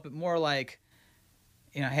hit balls, but more like,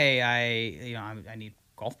 hey, I need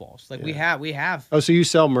golf balls. Like we have. Oh, so you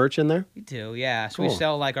sell merch in there? We do, yeah. So we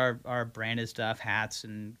sell like our branded stuff, hats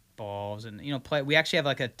and balls, and we actually have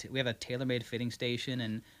we have a TaylorMade fitting station,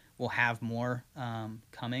 and we'll have more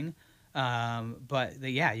coming. But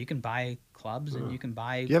you can buy clubs and you can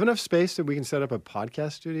buy. Do you have enough space that we can set up a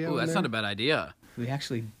podcast studio? Oh, that's not a bad idea. We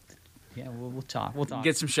actually. Yeah, we'll talk.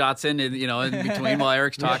 Get some shots in between while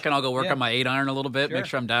Eric's talking. I'll go work on my 8-iron a little bit, make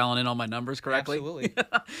sure I'm dialing in all my numbers correctly. Absolutely.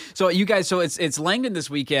 So you guys, it's Langdon this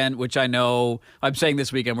weekend, which I know I'm saying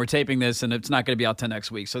this weekend. We're taping this, and it's not going to be out till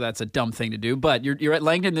next week, so that's a dumb thing to do. But you're at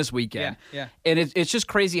Langdon this weekend. Yeah. And it's just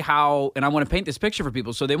crazy how, and I want to paint this picture for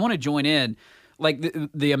people, so they want to join in. like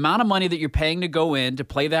the amount of money that you're paying to go in to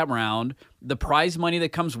play that round, the prize money that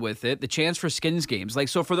comes with it, the chance for skins games. Like,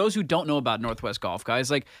 so for those who don't know about Northwest Golf, guys,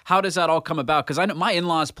 like, how does that all come about? Because I know my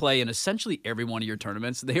in-laws play in essentially every one of your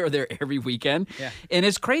tournaments. They are there every weekend. Yeah. And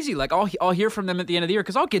it's crazy. Like, I'll hear from them at the end of the year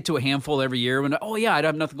because I'll get to a handful every year when, oh, yeah, I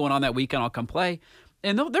have nothing going on that weekend. I'll come play.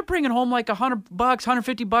 And they're bringing home like $100,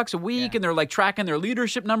 $150 a week, and they're like tracking their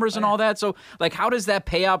leadership numbers and all that. So, like, how does that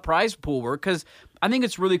payout prize pool work? Because I think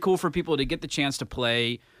it's really cool for people to get the chance to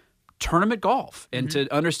play tournament golf and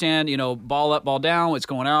to understand, ball up, ball down, what's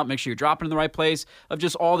going out, make sure you're dropping in the right place, of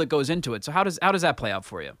just all that goes into it. So how does that play out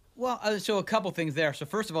for you? Well, so a couple things there. So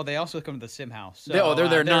first of all, they also come to the Sim House. So, they're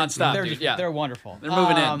there nonstop. They're wonderful. They're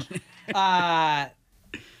moving in.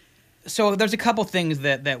 So there's a couple things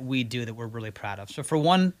that we do that we're really proud of. So for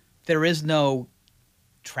one, there is no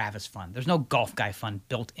Travis fund. There's no golf guy fund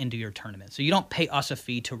built into your tournament. So you don't pay us a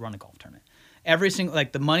fee to run a golf tournament. Every single,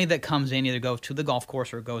 like, the money that comes in either goes to the golf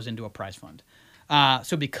course or it goes into a prize fund.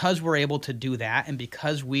 So because we're able to do that, and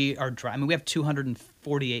because we are we have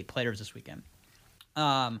 248 players this weekend.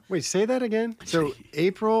 Wait, say that again. So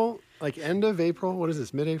April, like end of April, what is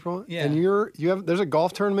this, mid-April? Yeah. And there's a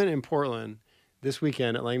golf tournament in Portland this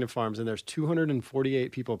weekend at Langdon Farms, and there's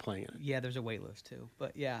 248 people playing in it. Yeah, there's a wait list too,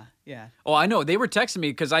 but yeah. Oh, I know. They were texting me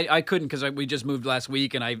because I couldn't, because we just moved last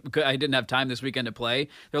week and I didn't have time this weekend to play.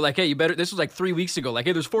 They're like, hey, you better. This was like 3 weeks ago. Like,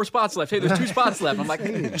 hey, there's 4 spots left. Hey, there's 2 spots left. I'm like,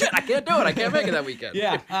 shit, I can't do it. I can't make it that weekend.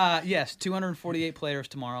 Yeah. Yes, 248 players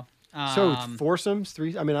tomorrow. So foursomes,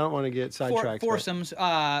 3. I mean, I don't want to get sidetracked. Foursomes.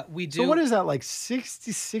 We do. So what is that, like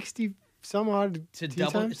 60 some odd? It's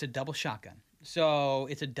a double shotgun. So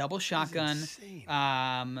it's a double shotgun.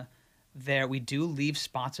 There we do leave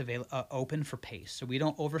spots open for pace, so we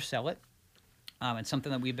don't oversell it. It's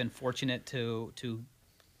something that we've been fortunate to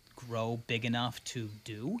grow big enough to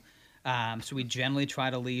do. So we generally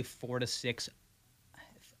try to leave 4 to 6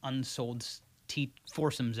 unsold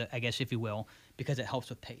foursomes, I guess, if you will, because it helps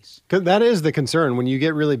with pace. Because that is the concern when you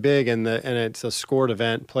get really big and it's a scored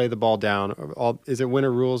event. Play the ball down. Is it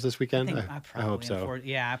winter rules this weekend? I hope so.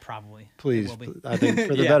 Probably. Please, I think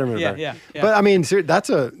for the betterment of it. Yeah. But I mean,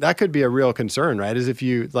 that could be a real concern, right? Is if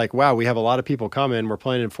you like, wow, we have a lot of people coming, we're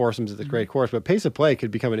playing in foursomes at this great course, but pace of play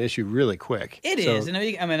could become an issue really quick. It is, and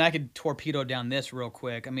I mean, I could torpedo down this real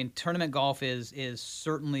quick. I mean, tournament golf is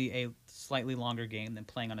certainly a slightly longer game than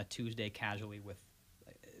playing on a Tuesday casually with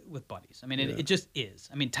buddies. I mean, it just is.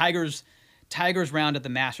 I mean, Tiger's round at the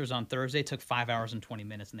Masters on Thursday took 5 hours and 20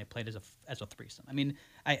 minutes, and they played as a threesome. I mean,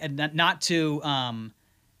 not to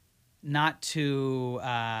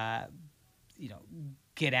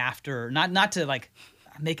get after, not to like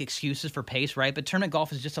make excuses for pace, right? But tournament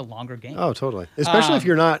golf is just a longer game. Oh, totally. Especially if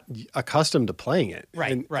you're not accustomed to playing it.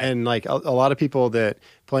 Right. And like a lot of people that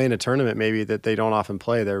play in a tournament, maybe that they don't often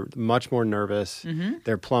play, they're much more nervous.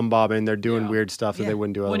 They're plumb bobbing. They're doing weird stuff that they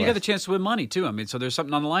wouldn't do otherwise. When you get the chance to win money too. I mean, so there's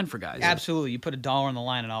something on the line for guys. Absolutely. You put $1 on the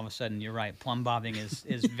line and all of a sudden you're right. Plumb bobbing is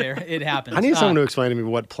very, it happens. I need someone to explain to me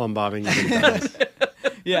what plumb bobbing is.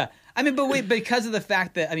 Yeah. I mean, because of the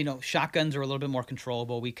fact that, shotguns are a little bit more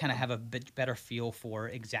controllable, we kind of have a bit better feel for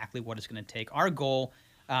exactly what it's going to take. Our goal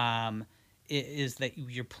is that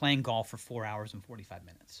you're playing golf for 4 hours and 45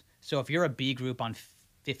 minutes. So if you're a B group on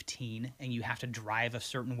 15 and you have to drive a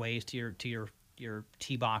certain ways to your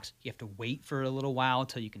tee box, you have to wait for a little while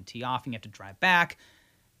until you can tee off and you have to drive back.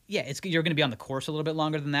 Yeah, you're going to be on the course a little bit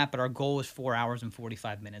longer than that, but our goal is 4 hours and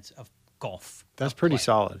 45 minutes of golf. That's pretty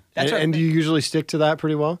solid. And do you usually stick to that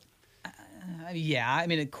pretty well? Yeah, I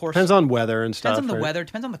mean, of course, depends on weather and stuff. Depends on the weather.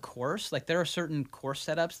 Depends on the course. Like there are certain course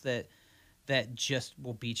setups that just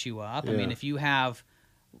will beat you up. Yeah. I mean, if you have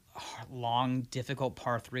long, difficult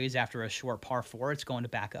par 3s after a short par 4, it's going to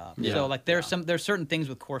back up. Yeah. So like there's certain things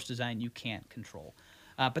with course design you can't control,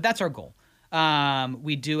 but that's our goal.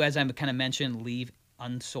 We do, as I kind of mentioned, leave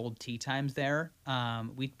unsold tee times there. I'd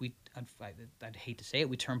hate to say it,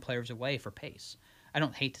 we turn players away for pace. I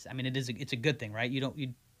don't hate to. I mean, it's a good thing, right?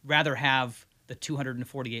 You'd rather have the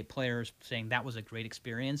 248 players saying that was a great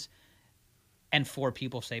experience, and 4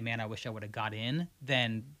 people say, "Man, I wish I would have got in,"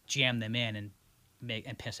 than jam them in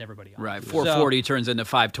and piss everybody off. Right, 440 turns into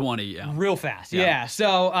 520. Yeah, real fast. Yeah.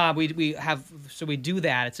 So we do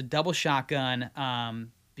that. It's a double shotgun.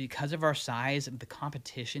 Because of our size, the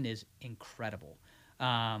competition is incredible.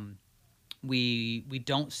 We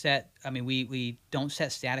don't set. I mean, we don't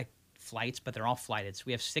set static flights, but they're all flighted. So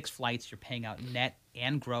we have 6 flights. You're paying out net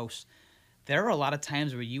and gross. There are a lot of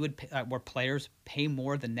times where where players pay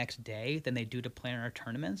more the next day than they do to play in our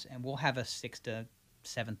tournaments, and we'll have a $6,000 to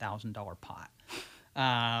 $7,000 pot.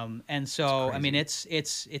 And so I mean, it's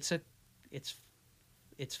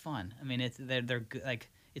fun. I mean, they're good. Like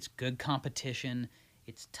It's good competition.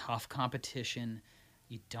 It's tough competition.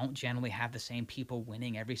 You don't generally have the same people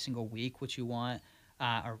winning every single week, which you want,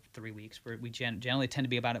 or 3 weeks. We generally tend to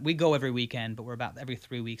be about it. We go every weekend, but we're about every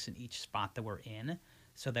 3 weeks in each spot that we're in,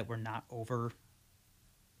 so that it's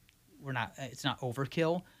not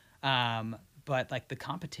overkill. But like the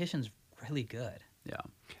competition's really good. Yeah.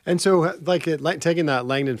 And so like taking that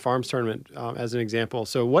Langdon Farms tournament as an example.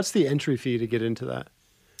 So what's the entry fee to get into that?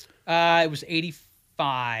 It was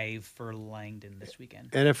 $85 for Langdon this weekend.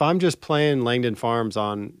 And if I'm just playing Langdon Farms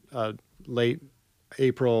on late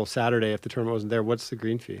April Saturday, if the tournament wasn't there, what's the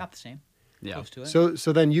green fee? About the same. Yeah. Close to it.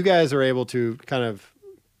 So then you guys are able to kind of,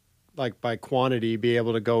 like by quantity, be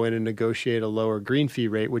able to go in and negotiate a lower green fee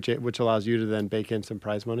rate, which allows you to then bake in some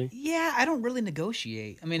prize money? Yeah, I don't really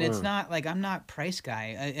negotiate. I mean, it's not like I'm not price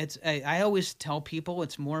guy. I always tell people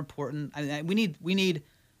it's more important. We need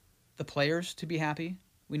the players to be happy.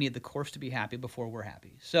 We need the course to be happy before we're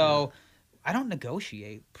happy. So I don't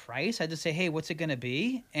negotiate price. I just say, hey, what's it going to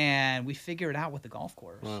be? And we figure it out with the golf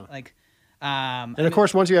course. Wow. Like, of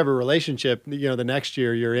course, once you have a relationship, the next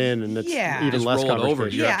year you're in, and it's even less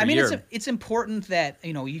conversation. Yeah, I mean, it's important that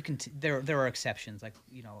you can. There are exceptions. Like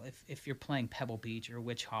if you're playing Pebble Beach or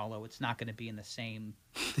Witch Hollow, it's not going to be in the same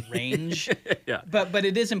range. Yeah. But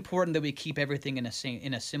it is important that we keep everything in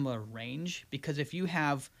a similar range, because if you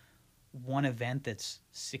have one event that's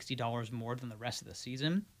 $60 more than the rest of the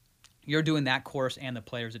season, you're doing that course and the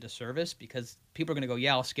players a disservice, because people are going to go,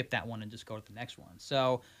 yeah, I'll skip that one and just go to the next one.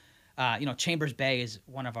 So. Chambers Bay is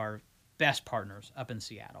one of our best partners up in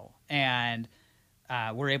Seattle, and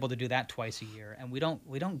we're able to do that twice a year. And we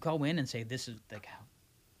don't go in and say this is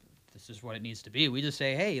what it needs to be. We just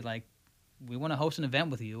say, hey, like, we want to host an event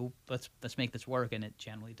with you. Let's make this work, and it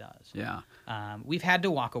generally does. Yeah. We've had to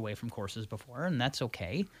walk away from courses before, and that's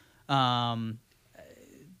okay.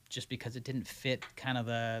 Just because it didn't fit kind of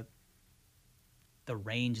the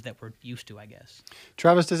range that we're used to, I guess.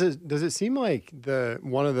 Travis, does it seem like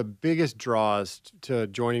one of the biggest draws to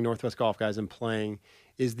joining Northwest Golf Guys and playing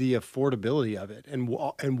is the affordability of it and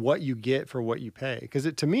what you get for what you pay? Because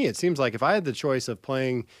to me, it seems like if I had the choice of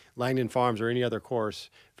playing Langdon Farms or any other course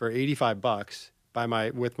for $85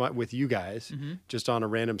 with you guys, just on a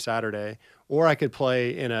random Saturday, or I could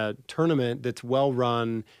play in a tournament that's well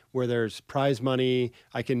run where there's prize money,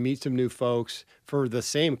 I can meet some new folks for the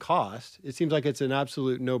same cost. It seems like it's an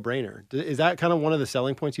absolute no-brainer. Is that kind of one of the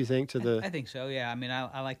selling points you think to the? I think so. Yeah. I mean,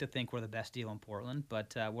 I like to think we're the best deal in Portland,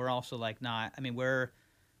 but we're also like not. I mean, we're.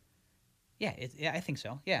 Yeah. I think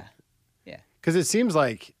so. Yeah. Yeah. Because it seems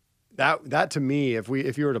like that to me, if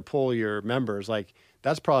you were to poll your members, like.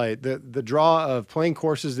 That's probably the draw of playing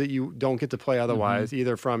courses that you don't get to play otherwise,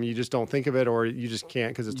 either from you just don't think of it or you just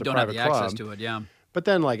can't because it's a private club. You don't have the access to it, yeah. But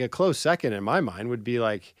then like a close second in my mind would be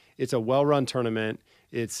like it's a well-run tournament.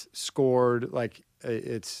 It's scored, like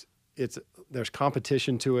there's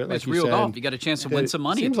competition to it. It's real golf. You got a chance to win some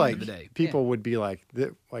money at the end of the day. People would be like,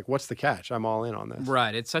 what's the catch? I'm all in on this.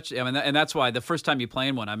 Right. It's such. I mean, and that's why the first time you play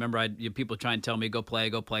in one, I remember people try and tell me go play,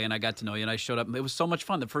 and I got to know you, and I showed up. It was so much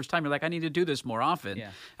fun. The first time you're like, I need to do this more often. Yeah.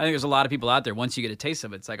 I think there's a lot of people out there. Once you get a taste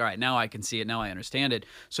of it, it's like, all right, now I can see it. Now I understand it.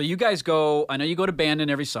 So you guys go. I know you go to Bandon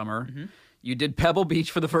every summer. Mm-hmm. You did Pebble Beach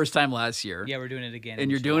for the first time last year. Yeah, we're doing it again. And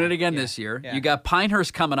you're doing it again this year. Yeah. You got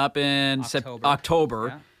Pinehurst coming up in October.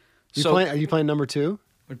 Yeah. Are you playing number 2?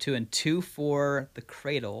 We're 2 and 2 for the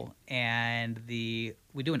Cradle, and we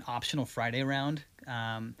do an optional Friday round.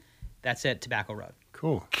 That's at Tobacco Road.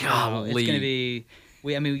 Cool. Golly. It's going to be.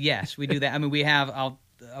 Yes, we do that. I mean, we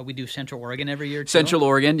do Central Oregon every year too. Central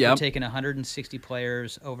Oregon, yeah. We're taking 160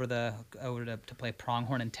 players over to play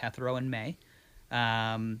Pronghorn and Tethrow in May.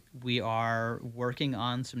 We are working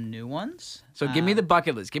on some new ones. So give me the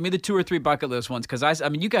bucket list. Give me the 2 or 3 bucket list ones, because I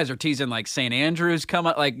mean, you guys are teasing like St. Andrews come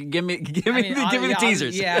up. Like, give me the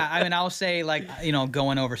teasers. I mean, I'll say like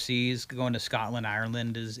going overseas, going to Scotland,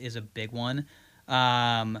 Ireland is a big one.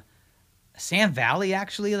 Sand Valley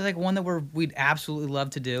actually is like one that we'd absolutely love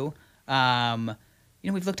to do.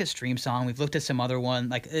 We've looked at Stream Song. We've looked at some other one.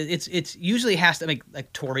 Like it's usually has to make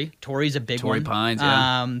like Torrey. Torrey's a big one. Torrey Pines,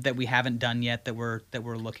 yeah. That we haven't done yet. That we're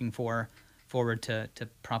looking forward to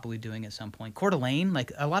probably doing at some point. Coeur d'Alene,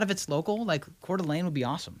 like a lot of it's local. Like Coeur d'Alene would be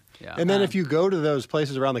awesome. Yeah. And then if you go to those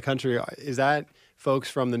places around the country, is that folks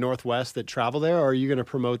from the Northwest that travel there, or are you going to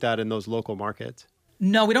promote that in those local markets?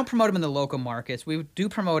 No, we don't promote them in the local markets. We do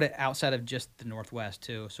promote it outside of just the Northwest,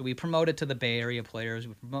 too. So we promote it to the Bay Area players.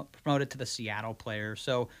 We promote it to the Seattle players.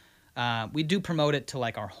 So we do promote it to,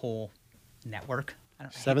 like, our whole network.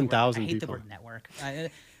 7,000 people. I hate the word network.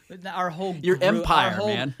 Our whole Your group, empire,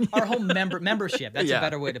 man. Our whole membership. That's Yeah. a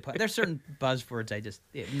better way to put it. There's certain buzzwords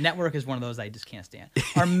network is one of those I just can't stand.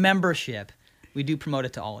 Our membership, we do promote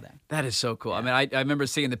it to all of them. That is so cool. I mean, I remember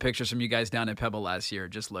seeing the pictures from you guys down at Pebble last year,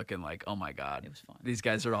 just looking like, oh my God, It was fun. these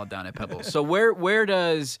guys are all down at Pebble. So where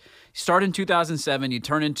does start in 2007? You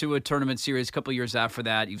turn into a tournament series a couple years after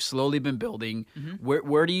that. You've slowly been building. Mm-hmm.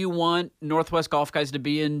 Where do you want Northwest Golf Guys to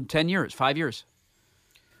be in 10 years, 5 years?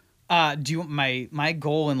 My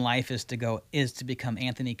goal in life is to become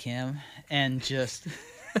Anthony Kim and just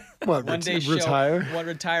What, one day retire?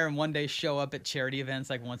 retire and one day show up at charity events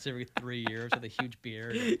like once every 3 years with a huge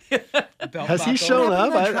beard. Has he shown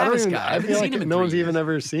up? What happened to that I don't Travis even, guy? I I haven't feel seen like him in no 3 one's years. even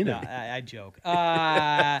ever seen No, him. I joke.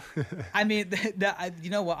 I mean, you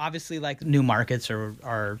know what? Obviously, like new markets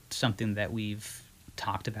are something that we've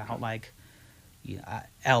talked about. Like,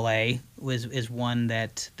 LA is one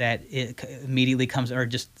that it immediately comes, or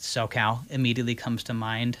just SoCal immediately comes to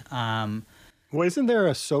mind. Well, isn't there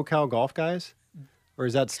a SoCal Golf Guys? Or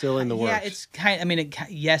is that still in the works? Yeah, it's kind. I mean,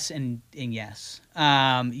 yes and yes.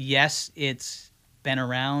 Yes, it's been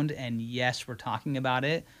around, and yes, we're talking about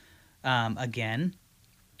it again.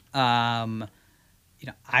 I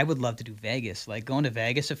would love to do Vegas. Like going to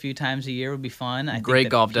Vegas a few times a year would be fun. I think Great that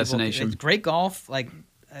golf destination. It's great golf. Like,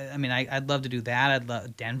 I mean, I'd love to do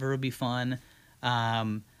that. Denver would be fun.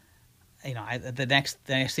 The next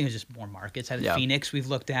thing is just more markets. Phoenix we've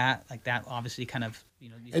looked at, like that obviously kind of,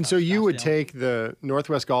 And so you would take the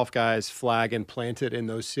Northwest Golf Guys flag and plant it in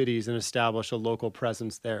those cities and establish a local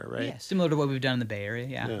presence there, right? Yeah, similar to what we've done in the Bay Area.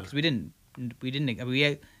 Yeah, because the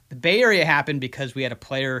Bay Area happened because we had a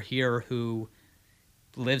player here who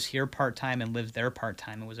lives here part-time and lives there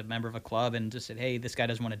part-time and was a member of a club and just said, hey, this guy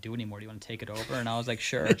doesn't want to do it anymore. Do you want to take it over? And I was like,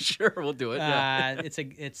 sure. Sure, we'll do it. Yeah.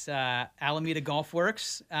 It's Alameda Golf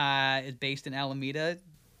Works. It's based in Alameda.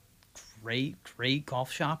 Great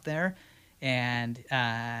golf shop there. And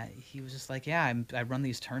he was just like, yeah, I run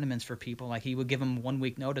these tournaments for people. Like he would give them 1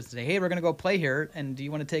 week notice and say, hey, we're going to go play here. And do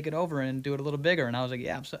you want to take it over and do it a little bigger? And I was like,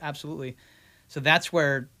 yeah, absolutely. So that's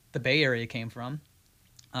where the Bay Area came from.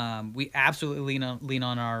 We absolutely lean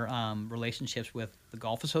on our relationships with the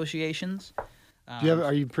golf associations.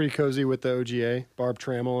 Are you pretty cozy with the OGA, Barb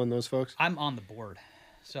Trammell and those folks? I'm on the board.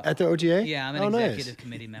 So At the OGA? Yeah, I'm an executive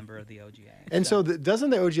committee member of the OGA. And so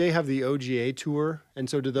doesn't the OGA have the OGA tour? And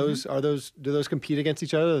so do those do those compete against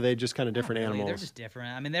each other? Or are they just kind of different animals? They're just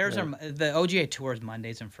different. I mean, the OGA tour is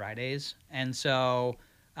Mondays and Fridays, and so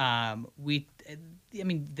are they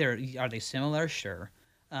similar? Sure.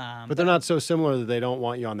 But they're not so similar that they don't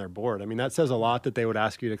want you on their board. I mean, that says a lot that they would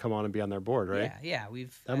ask you to come on and be on their board, right? Yeah.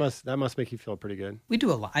 That must make you feel pretty good. We do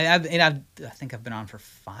a lot. I think I've been on for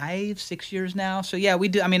 5-6 years now. So yeah, we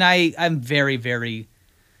do. I mean, I'm very, very,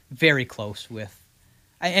 very close with,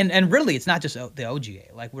 and really, it's not just the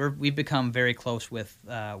OGA. Like we've become very close with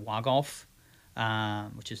WaGolf,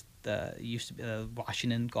 which is used to be the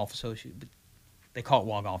Washington Golf Association. They call it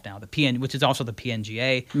WaGolf now. Which is also the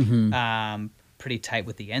PNGA. Mm-hmm. Pretty tight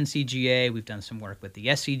with the NCGA. We've done some work with the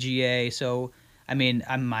SCGA. So, I mean,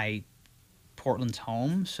 Portland's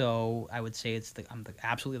home, so I would say I'm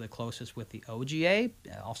absolutely the closest with the OGA.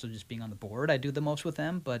 Also, just being on the board, I do the most with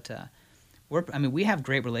them. But we have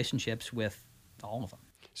great relationships with all of them.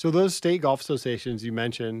 So those state golf associations you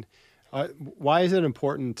mentioned, why is it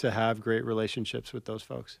important to have great relationships with those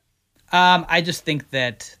folks? I just think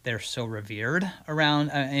that they're so revered around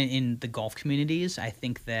in the golf communities. I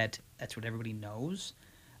think that that's what everybody knows.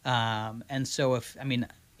 And so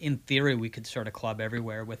in theory, we could sort of club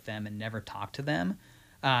everywhere with them and never talk to them.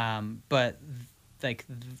 But like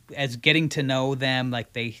as getting to know them,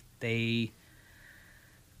 like they're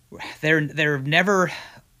never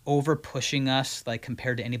over pushing us like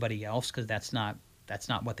compared to anybody else, because that's not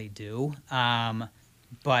what they do.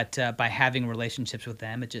 But by having relationships with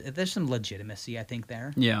them, there's some legitimacy, I think,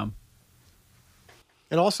 there. Yeah.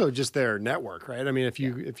 And also just their network, right? I mean, if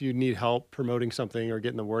you need help promoting something or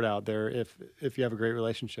getting the word out there, if you have a great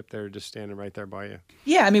relationship, they're just standing right there by you.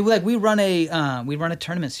 Yeah, I mean, like we run a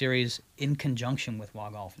tournament series in conjunction with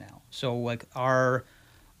WaGolf now. So like our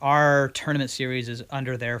tournament series is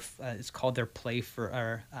under their it's called their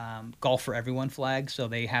Golf for Everyone flag. So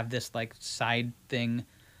they have this like side thing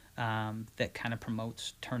that kind of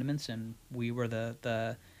promotes tournaments, and we were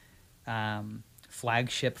the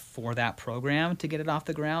flagship for that program to get it off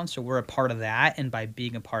the ground. So we're a part of that, and by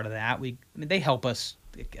being a part of that, they help us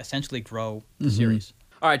essentially grow the series.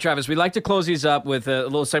 All right, Travis, we like to close these up with a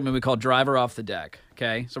little segment we call Driver Off the Deck.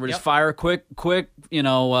 Okay, so we're just fire quick, word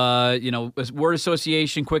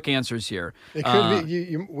association, quick answers here. It could be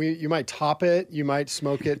you might top it, you might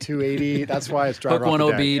smoke it 280. That's why it's Driver Off the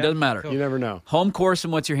Hook 1 Deck. OB, doesn't matter. You never know. Home course,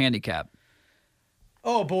 and what's your handicap?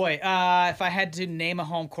 Oh, boy. If I had to name a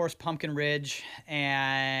home course, Pumpkin Ridge,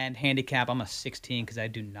 and handicap, I'm a 16 because I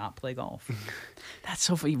do not play golf. That's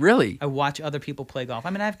so funny. Really? I watch other people play golf. I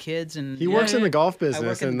mean, I have kids. And He works in the golf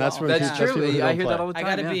business, and that's golf. when That's people true. don't I hear play. that all the time. I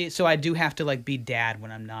got to be, so I do have to, like, be dad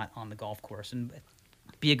when I'm not on the golf course and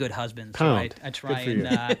be a good husband. So I try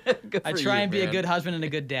and be a good husband and a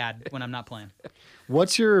good dad when I'm not playing.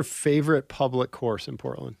 What's your favorite public course in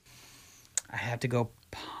Portland? I have to go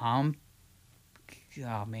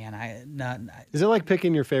Oh man, Is it like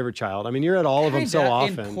picking your favorite child? I mean, you're at all of them so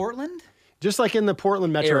often. In Portland, just like in the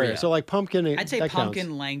Portland metro area. So like Pumpkin. I'd say Pumpkin,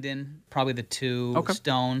 counts. Langdon, probably the two. Okay.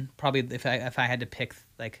 Stone, probably if I had to pick,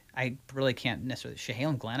 like I really can't necessarily.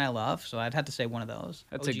 Chehalem Glen, I love, so I'd have to say one of those.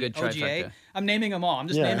 That's a good trifecta. OGA. I'm naming them all. I'm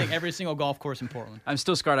just naming every single golf course in Portland. I'm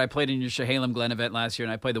still scarred. I played in your Chehalem Glen event last year,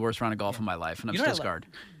 and I played the worst round of golf in my life, and I'm still scarred.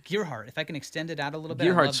 Gearhart, if I can extend it out a little bit.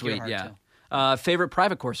 Gearhart's sweet, yeah. Favorite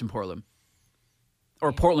private course in Portland?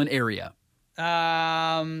 Or Portland area?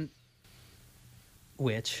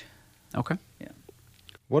 Which? Okay. Yeah.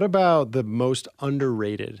 What about the most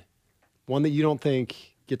underrated? One that you don't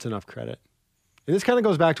think gets enough credit? And this kind of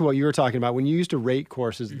goes back to what you were talking about when you used to rate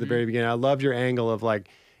courses at the very beginning. I loved your angle of like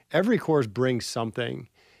every course brings something.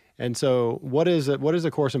 And so what is a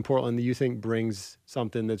course in Portland that you think brings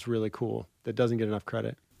something that's really cool that doesn't get enough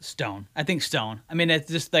credit? Stone. I think Stone. I mean, it's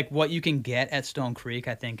just like what you can get at Stone Creek,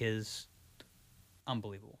 I think is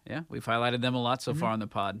unbelievable. Yeah, we've highlighted them a lot so far on the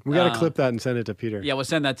pod. We got to clip that and send it to Peter. Yeah, we'll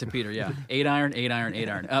send that to Peter, yeah. 8-iron, 8-iron,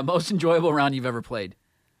 8-iron. Most enjoyable round you've ever played?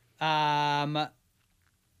 Gosh,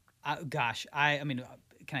 I mean,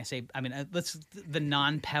 can I say, let's, the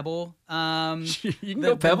non-Pebble. You can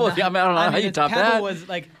go Pebble. I don't know how you top Pebble that. Pebble was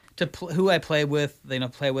like, who I play with,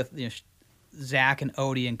 Zach and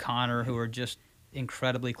Odie and Connor, who are just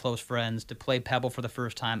incredibly close friends. To play Pebble for the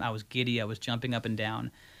first time, I was giddy. I was jumping up and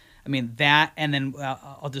down. I mean, that, and then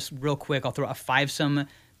I'll just real quick, I'll throw a fivesome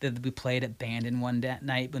that we played at Bandon one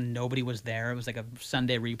night when nobody was there. It was like a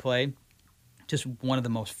Sunday replay. Just one of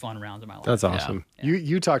the most fun rounds of my life. That's awesome. Yeah.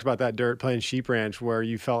 You talked about that dirt playing Sheep Ranch where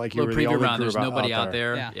you felt like you were the only round. group There's nobody out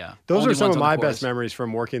there. Yeah. Those are some of my best memories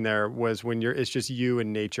from working there was when it's just you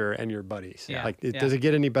and nature and your buddies. Yeah. Like, does it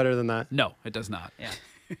get any better than that? No, it does not. Yeah.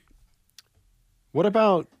 What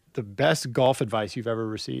about the best golf advice you've ever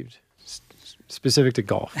received? Specific to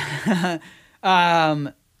golf.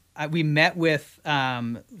 We met with,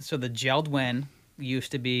 so the Geldwin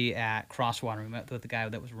used to be at Crosswater. We met with the guy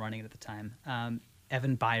that was running it at the time,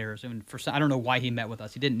 Evan Byers. And I don't know why he met with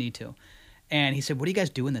us. He didn't need to. And he said, "What are you guys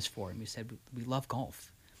doing this for?" And we said, "We love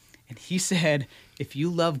golf." And he said, "If you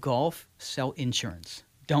love golf, sell insurance.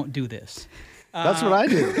 Don't do this." That's what I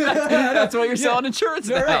do. That's why you're selling insurance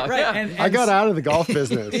now. Right. Yeah. And I got out of the golf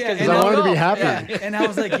business because I wanted to be happy. Yeah. And I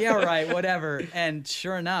was like, yeah, right, whatever. And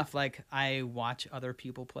sure enough, like I watch other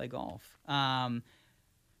people play golf.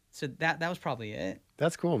 So that was probably it.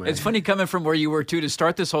 That's cool, man. It's funny coming from where you were, too, to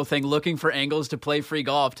start this whole thing looking for angles to play free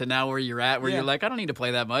golf to now where you're at, where you're like, I don't need to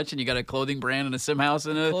play that much, and you got a clothing brand and a sim house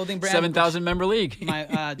and a 7,000-member league.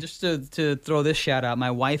 Just to throw this shout out,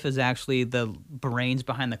 my wife is actually the brains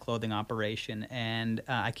behind the clothing operation, and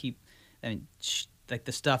the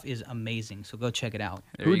stuff is amazing, so go check it out.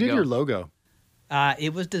 Who did your logo?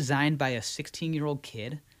 It was designed by a 16-year-old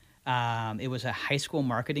kid. It was a high school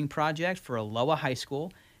marketing project for Aloha High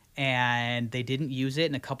School. And they didn't use it.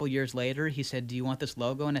 And a couple years later, he said, "Do you want this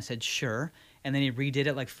logo?" And I said, "Sure." And then he redid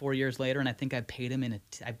it like 4 years later. And I think I paid him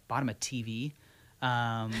I bought him a TV.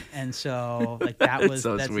 And so like that was,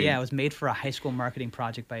 so sweet. Yeah, it was made for a high school marketing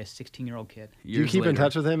project by a 16-year-old kid. Do you keep in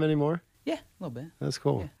touch with him anymore? Yeah, a little bit. That's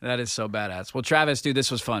cool. Yeah. That is so badass. Well, Travis, dude,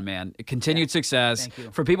 this was fun, man. Continued success. Thank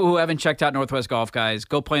you. For people who haven't checked out Northwest Golf, guys,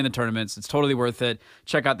 go play in the tournaments. It's totally worth it.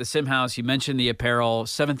 Check out the Sim House. You mentioned the apparel,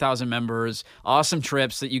 7,000 members, awesome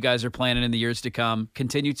trips that you guys are planning in the years to come.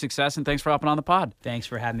 Continued success, and thanks for hopping on the pod. Thanks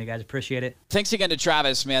for having me, guys. Appreciate it. Thanks again to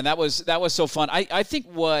Travis, man. That was so fun. I think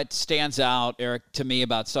what stands out, Erik, to me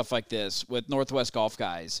about stuff like this with Northwest Golf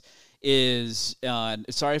guys is,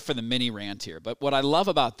 sorry for the mini rant here, but what I love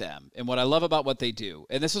about them and what I love about what they do,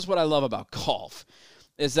 and this is what I love about golf,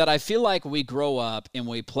 is that I feel like we grow up and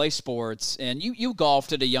we play sports, and you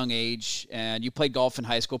golfed at a young age, and you played golf in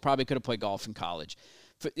high school, probably could have played golf in college.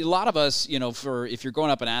 For a lot of us, if you're growing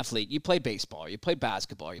up an athlete, you play baseball, you play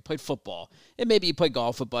basketball, you play football, and maybe you play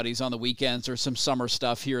golf with buddies on the weekends or some summer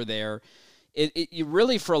stuff here or there. you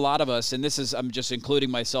really, for a lot of us, and this is, I'm just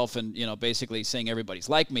including myself and, basically saying everybody's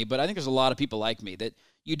like me, but I think there's a lot of people like me that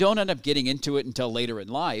you don't end up getting into it until later in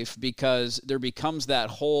life, because there becomes that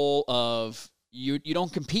hole of you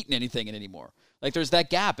don't compete in anything anymore. Like there's that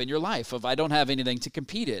gap in your life of I don't have anything to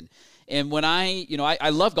compete in. And when I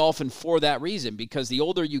love golfing for that reason, because the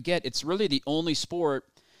older you get, it's really the only sport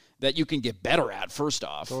that you can get better at, first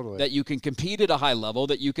off, that you can compete at a high level,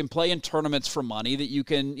 that you can play in tournaments for money, that you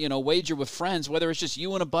can, wager with friends, whether it's just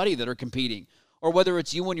you and a buddy that are competing, or whether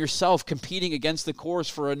it's you and yourself competing against the course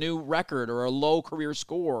for a new record or a low career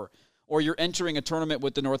score, or you're entering a tournament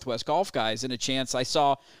with the Northwest Golf guys and a chance. I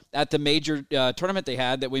saw at the major tournament they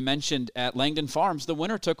had that we mentioned at Langdon Farms, the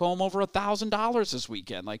winner took home over $1,000 this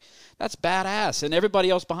weekend. Like, that's badass. And everybody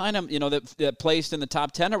else behind him, that placed in the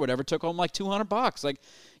top 10 or whatever, took home like $200. Like,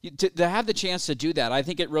 to have the chance to do that, I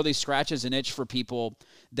think it really scratches an itch for people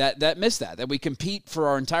that miss that we compete for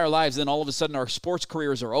our entire lives, then all of a sudden our sports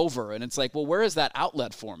careers are over. And it's like, well, where is that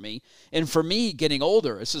outlet for me? And for me, getting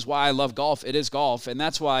older, this is why I love golf. It is golf. And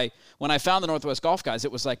that's why when I found the Northwest Golf guys,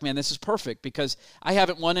 it was like, man, this is perfect, because I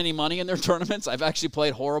haven't won any money in their tournaments. I've actually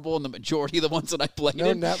played horrible in the majority of the ones that I played in.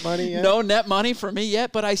 No net money yet? No net money for me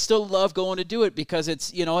yet, but I still love going to do it, because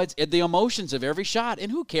it's, it's the emotions of every shot.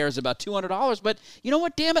 And who cares about $200? But you know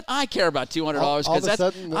what? Damn it, I care about $200,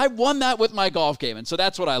 because I won that with my golf game. And so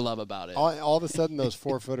that's what I love about it. All of a sudden, those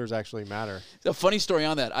 4-footers actually matter. A funny story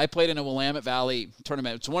on that. I played in a Willamette Valley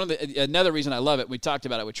tournament. It's another reason I love it. We talked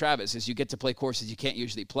about it with Travis, is you get to play courses you can't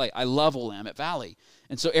usually play. I love Willamette Valley.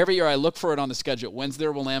 And so every year I look for it on the schedule. When's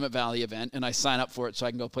their Willamette Valley event? And I sign up for it so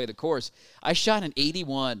I can go play the course. I shot an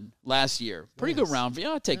 81 last year. Pretty good round.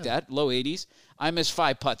 I'll take that. Low 80s. I missed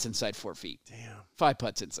 5 putts inside 4 feet. Damn. 5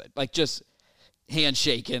 putts inside. Like, just hand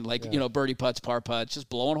shaking, like, birdie putts, par putts, just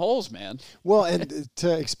blowing holes, man. Well, and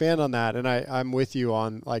to expand on that, and I'm with you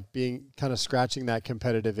on like being kind of scratching that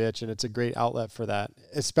competitive itch, and it's a great outlet for that,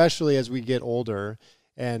 especially as we get older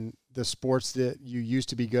and the sports that you used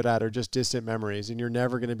to be good at are just distant memories, and you're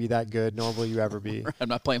never going to be that good, nor will you ever be. I'm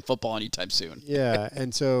not playing football anytime soon. Yeah,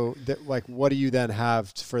 and so what do you then have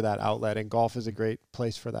for that outlet? And golf is a great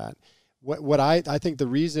place for that. What I think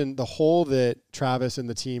the hole that Travis and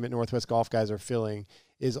the team at Northwest Golf guys are filling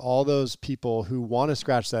is all those people who want to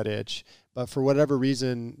scratch that itch, but for whatever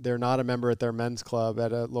reason, they're not a member at their men's club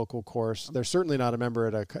at a local course. They're certainly not a member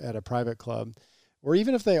at a private club. Or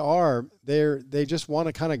even if they are, they just want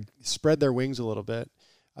to kind of spread their wings a little bit.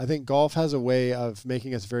 I think golf has a way of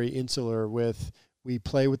making us very insular we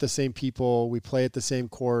play with the same people, we play at the same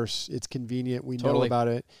course, it's convenient, we know about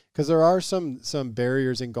it. Because there are some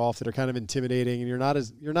barriers in golf that are kind of intimidating, and you're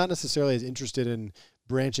not necessarily as interested in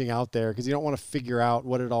branching out there because you don't want to figure out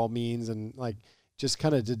what it all means, and like just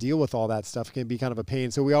kind of to deal with all that stuff can be kind of a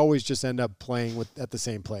pain. So we always just end up playing at the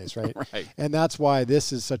same place, right? Right. And that's why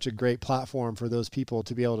this is such a great platform for those people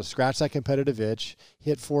to be able to scratch that competitive itch,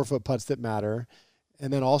 hit 4-foot putts that matter,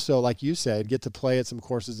 and then also, like you said, get to play at some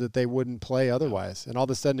courses that they wouldn't play otherwise. And all of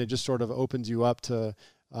a sudden, it just sort of opens you up to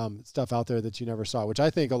stuff out there that you never saw, which I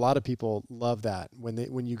think a lot of people love that.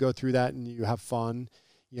 When you go through that and you have fun,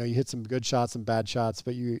 you hit some good shots, some bad shots,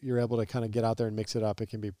 but you're able to kind of get out there and mix it up. It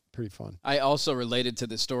can be pretty fun. I also related to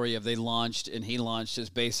the story of he launched as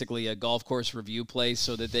basically a golf course review place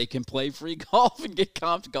so that they can play free golf and get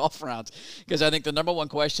comped golf rounds. Because I think the number one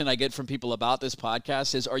question I get from people about this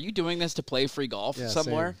podcast is, are you doing this to play free golf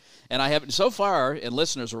somewhere? Same. And I haven't so far, and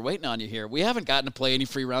listeners, we're waiting on you here. We haven't gotten to play any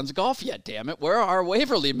free rounds of golf yet, damn it. Where are our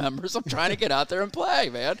Waverly members? I'm trying to get out there and play,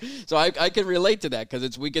 man. So I can relate to that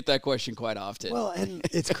because we get that question quite often. Well, and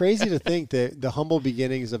it's crazy to think that the humble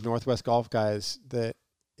beginnings of Northwest Golf guys, that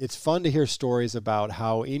it's fun to hear stories about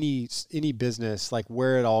how any business, like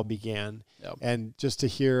where it all began. Yep. And just to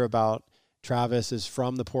hear about Travis is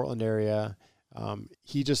from the Portland area.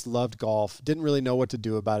 He just loved golf, didn't really know what to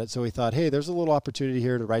do about it. So he thought, hey, there's a little opportunity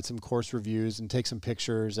here to write some course reviews and take some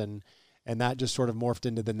pictures. And that just sort of morphed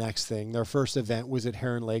into the next thing. Their first event was at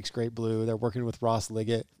Heron Lakes Great Blue. They're working with Ross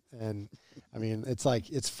Liggett. And I mean,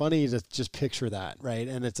 it's funny to just picture that, right?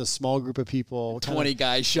 And it's a small group of people, 20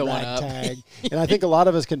 guys showing up. Tag. And I think a lot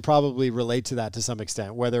of us can probably relate to that to some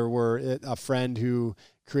extent, whether we're a friend who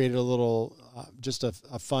created a little, just a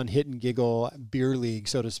fun hit and giggle beer league,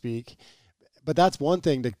 so to speak. But that's one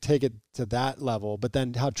thing to take it to that level. But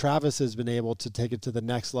then how Travis has been able to take it to the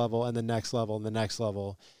next level and the next level and the next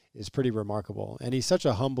level is pretty remarkable. And he's such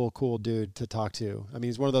a humble, cool dude to talk to. I mean,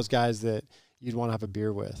 he's one of those guys that you'd want to have a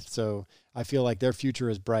beer with. So I feel like their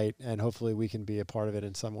future is bright, and hopefully we can be a part of it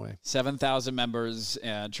in some way. 7,000 members.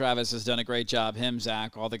 Travis has done a great job. Him,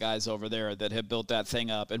 Zach, all the guys over there that have built that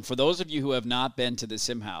thing up. And for those of you who have not been to the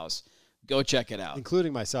Sim House, Go check it out.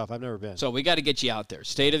 Including myself. I've never been. So we got to get you out there.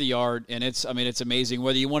 State of the art. And it's amazing.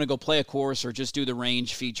 Whether you want to go play a course or just do the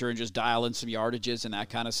range feature and just dial in some yardages and that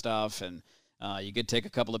kind of stuff. And you could take a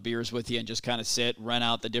couple of beers with you and just kind of sit, rent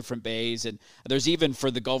out the different bays. And there's even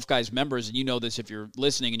for the Golf Guys members, and you know this if you're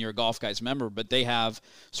listening and you're a Golf Guys member, but they have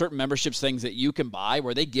certain memberships things that you can buy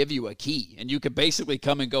where they give you a key. And you could basically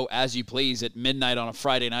come and go as you please at midnight on a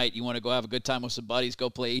Friday night. You want to go have a good time with some buddies,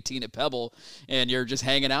 go play 18 at Pebble, and you're just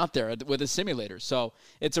hanging out there with a simulator. So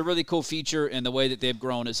it's a really cool feature, and the way that they've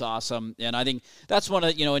grown is awesome. And I think that's one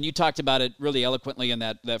of, and you talked about it really eloquently in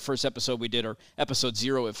that first episode we did, or episode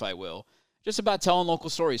 0, if I will. Just about telling local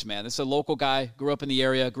stories, man. This is a local guy, grew up in the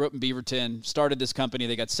area, grew up in Beaverton, started this company.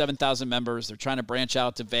 They got 7,000 members. They're trying to branch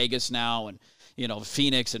out to Vegas now and,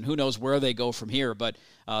 Phoenix, and who knows where they go from here. But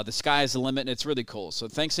the sky is the limit, and it's really cool. So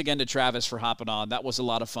thanks again to Travis for hopping on. That was a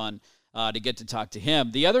lot of fun to get to talk to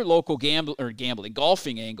him. The other local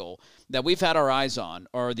golfing angle that we've had our eyes on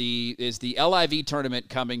is the LIV tournament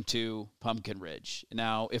coming to Pumpkin Ridge.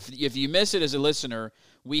 Now, if you miss it as a listener,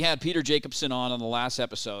 we had Peter Jacobson on the last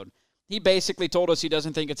episode. He basically told us he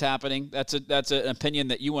doesn't think it's happening. That's an opinion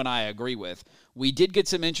that you and I agree with. We did get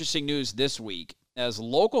some interesting news this week as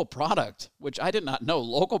local product, which I did not know,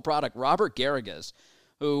 local product Robert Garrigas,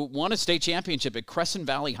 who won a state championship at Crescent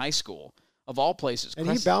Valley High School, of all places.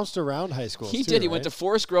 And he bounced around high schools, He did. He went to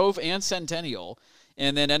Forest Grove and Centennial,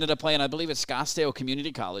 and then ended up playing, I believe, at Scottsdale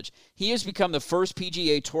Community College. He has become the first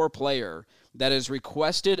PGA Tour player that has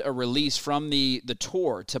requested a release from the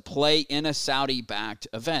tour to play in a Saudi-backed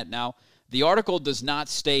event. Now, the article does not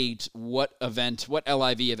state what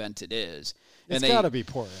LIV event it is. It's got to be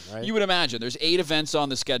Portland, right? You would imagine. There's 8 events on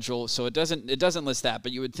the schedule, so it doesn't list that,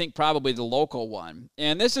 but you would think probably the local one.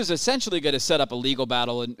 And this is essentially going to set up a legal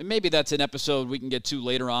battle, and maybe that's an episode we can get to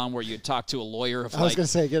later on where you talk to a lawyer of, I was going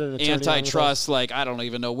to say, get an attorney antitrust. Like, I don't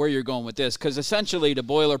even know where you're going with this, because essentially to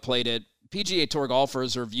boilerplate it, PGA Tour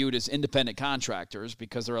golfers are viewed as independent contractors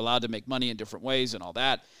because they're allowed to make money in different ways and all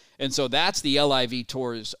that. And so that's the LIV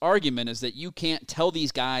Tour's argument, is that you can't tell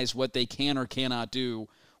these guys what they can or cannot do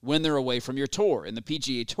when they're away from your tour. And the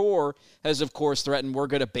PGA Tour has, of course, threatened, we're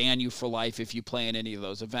going to ban you for life if you play in any of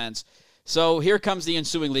those events. So here comes the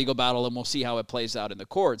ensuing legal battle, and we'll see how it plays out in the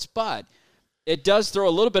courts. But it does throw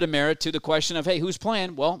a little bit of merit to the question of, hey, who's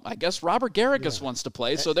playing? Well, I guess Robert Garrigas wants to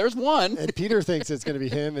play, so there's one. And Peter thinks it's going to be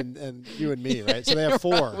him and you and me, right? So they have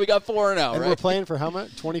 4. We got 4 now, and right? we're playing for how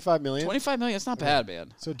much? $25 million? $25 million, it's not bad,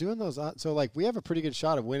 man. So doing those, we have a pretty good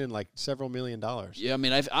shot of winning like several $1 million. Yeah, I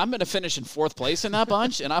mean, I'm going to finish in 4th place in that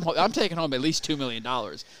bunch, and I'm taking home at least $2 million.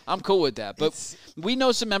 I'm cool with that. But we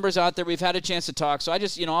know some members out there. We've had a chance to talk, so I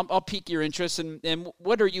just, I'll pique your interest. And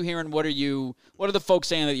what are you hearing? What are the folks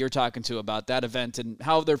saying that you're talking to about that event and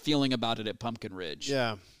how they're feeling about it at Pumpkin Ridge?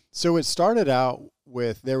 Yeah. So it started out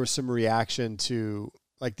with, there was some reaction to,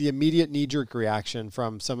 like, the immediate knee-jerk reaction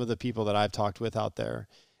from some of the people that I've talked with out there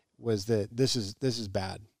was that this is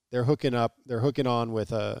bad. They're hooking on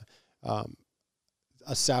with a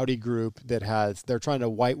Saudi group they're trying to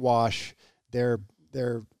whitewash their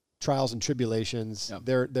trials and tribulations,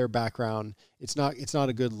 their background. It's not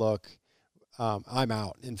a good look. I'm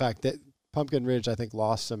out. In fact, that Pumpkin Ridge, I think,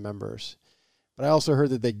 lost some members. But I also heard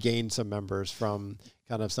that they gained some members from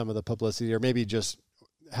kind of some of the publicity, or maybe just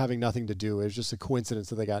having nothing to do. It was just a coincidence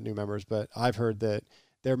that they got new members. But I've heard that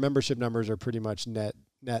their membership numbers are pretty much net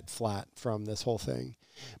flat from this whole thing.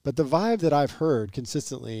 But the vibe that I've heard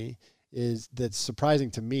consistently that's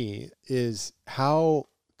surprising to me is how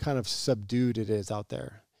kind of subdued it is out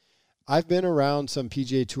there. I've been around some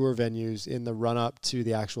PGA Tour venues in the run-up to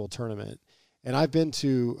the actual tournament. And I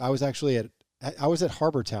was at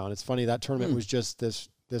Harbor Town. It's funny, that tournament was just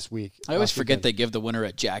this week. I always forget they give the winner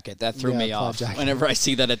a jacket. That threw me off. Whenever I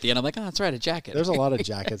see that at the end, I'm like, oh, that's right, a jacket. There's a lot of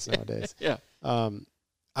jackets nowadays. Yeah.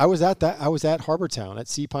 I was at Harbor Town at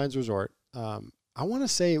Sea Pines Resort. I want to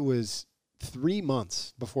say it was 3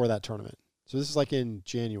 months before that tournament. So this is like in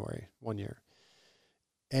January one year.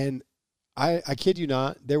 And I kid you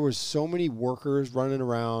not, there was so many workers running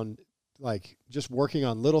around, like just working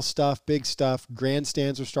on little stuff, big stuff.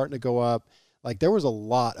 Grandstands were starting to go up. Like, there was a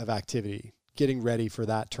lot of activity getting ready for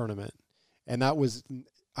that tournament. And that was,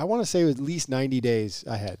 I want to say, at least 90 days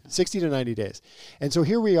ahead, 60 to 90 days. And so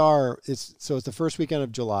here we are. It's the first weekend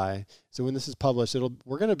of July. So when this is published,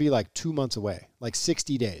 we're going to be like 2 months away, like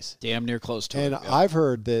 60 days. Damn near close to it. And I've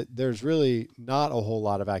heard that there's really not a whole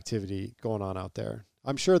lot of activity going on out there.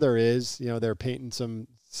 I'm sure there is. They're painting some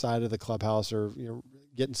side of the clubhouse, or,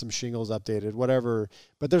 getting some shingles updated, whatever.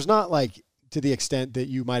 But there's not, like, to the extent that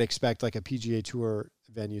you might expect like a PGA Tour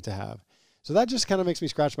venue to have. So that just kind of makes me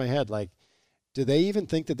scratch my head. Like, do they even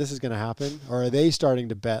think that this is going to happen? Or are they starting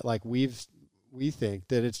to bet like we think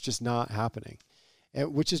that it's just not happening?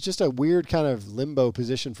 And, which is just a weird kind of limbo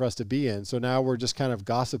position for us to be in. So now we're just kind of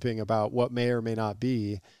gossiping about what may or may not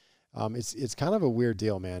be. It's kind of a weird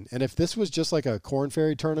deal, man. And if this was just like a Corn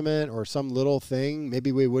Ferry tournament or some little thing,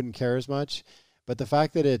 maybe we wouldn't care as much. But the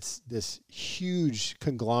fact that it's this huge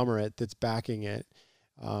conglomerate that's backing it,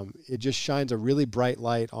 it just shines a really bright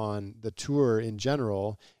light on the tour in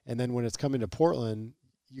general. And then when it's coming to Portland,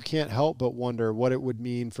 you can't help but wonder what it would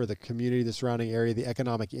mean for the community, the surrounding area, the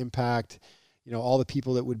economic impact, all the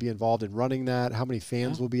people that would be involved in running that, how many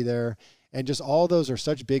fans will be there. And just all those are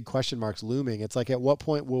such big question marks looming. It's like, at what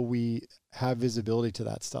point will we have visibility to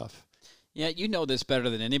that stuff? Yeah, you know this better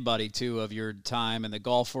than anybody, too, of your time in the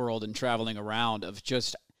golf world and traveling around, of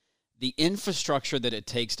just the infrastructure that it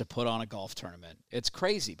takes to put on a golf tournament. It's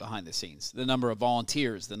crazy behind the scenes. The number of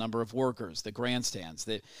volunteers, the number of workers, the grandstands,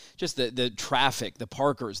 the traffic, the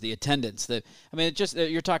parkers, the attendance.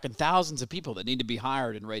 You're talking thousands of people that need to be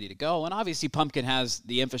hired and ready to go. And obviously Pumpkin has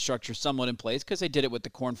the infrastructure somewhat in place because they did it with the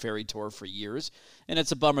Corn Ferry Tour for years. And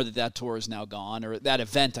it's a bummer that tour is now gone, or that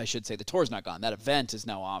event, I should say. The tour's not gone. That event is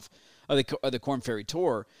now off of the Corn Ferry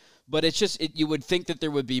Tour. But it's just, you would think that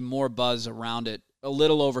there would be more buzz around it a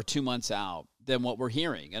little over 2 months out than what we're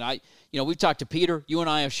hearing. And we've talked to Peter. You and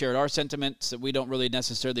I have shared our sentiments that we don't really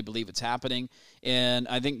necessarily believe it's happening. And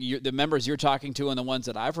I think the members you're talking to and the ones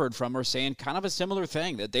that I've heard from are saying kind of a similar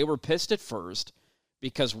thing, that they were pissed at first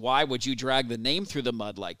because why would you drag the name through the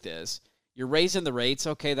mud like this? You're raising the rates.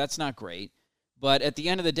 Okay, that's not great. But at the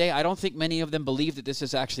end of the day, I don't think many of them believe that this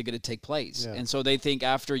is actually going to take place. Yeah. And so they think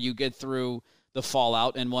after you get through the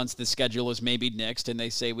fallout, and once the schedule is maybe nixed and they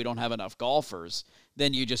say we don't have enough golfers,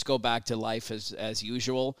 then you just go back to life as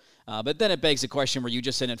usual. But then it begs the question, were you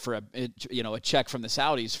just in it for a check from the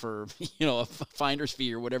Saudis for a finder's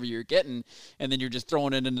fee or whatever you're getting, and then you're just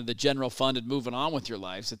throwing it into the general fund and moving on with your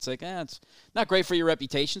lives? It's like, it's not great for your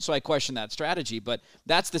reputation, so I question that strategy. But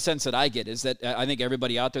that's the sense that I get, is that I think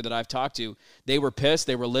everybody out there that I've talked to, they were pissed,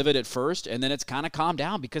 they were livid at first, and then it's kind of calmed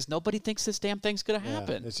down because nobody thinks this damn thing's going to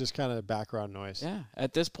happen. It's just kind of background noise. Yeah,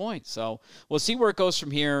 at this point. So we'll see where it goes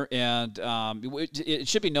from here, and it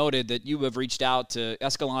should be noted that you have reached out to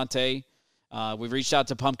Escalante. We've reached out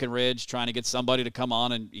to Pumpkin Ridge trying to get somebody to come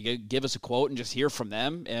on and give us a quote and just hear from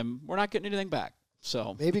them, and we're not getting anything back.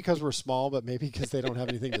 So maybe because we're small, but maybe because they don't have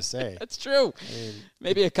anything to say. That's true.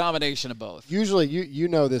 Maybe a combination of both. Usually, you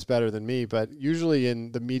know this better than me, but usually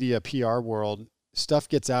in the media PR world, stuff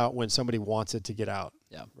gets out when somebody wants it to get out.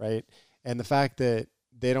 Yeah. Right? And the fact that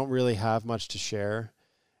they don't really have much to share,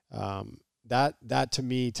 that to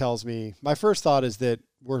me tells me, my first thought is that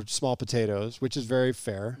we're small potatoes, which is very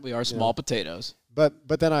fair. We are small potatoes.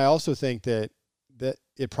 But then I also think that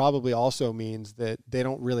it probably also means that they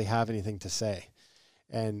don't really have anything to say.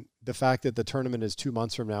 And the fact that the tournament is 2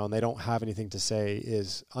 months from now and they don't have anything to say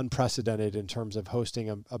is unprecedented in terms of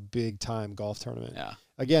hosting a big-time golf tournament. Yeah.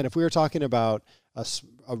 Again, if we were talking about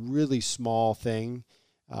a really small thing,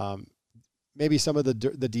 maybe some of the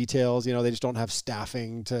details, they just don't have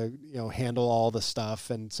staffing to, handle all the stuff.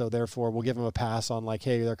 And so therefore we'll give them a pass on like,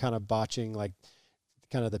 hey, they're kind of botching like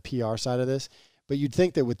kind of the PR side of this. But you'd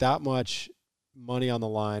think that with that much money on the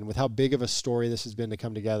line, with how big of a story this has been to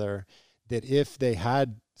come together, that if they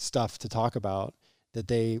had stuff to talk about, that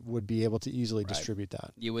they would be able to easily distribute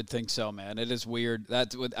that. You would think so, man. It is weird.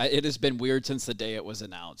 It has been weird since the day it was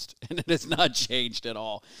announced, and it has not changed at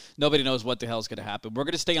all. Nobody knows what the hell is going to happen. We're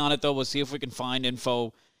going to stay on it, though. We'll see if we can find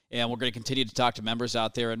info, and we're going to continue to talk to members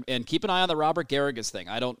out there and keep an eye on the Robert Garrigus thing.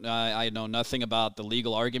 I know nothing about the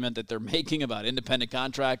legal argument that they're making about independent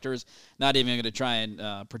contractors. Not even going to try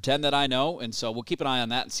and pretend that I know, and so we'll keep an eye on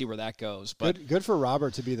that and see where that goes. But good for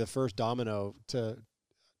Robert to be the first domino to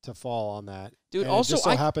fall on that. Dude, and also it just so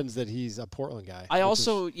happens that he's a Portland guy.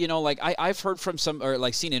 I've heard from some,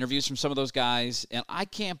 or seen interviews from some of those guys, and I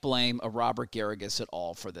can't blame a Robert Garrigus at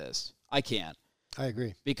all for this. I can't. I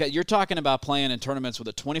agree. Because you're talking about playing in tournaments with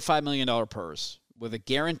a $25 million purse, with a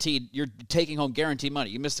guaranteed, you're taking home guaranteed money.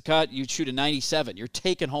 You miss the cut, you shoot a 97. You're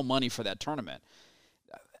taking home money for that tournament.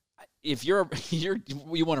 If you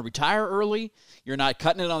want to retire early, you're not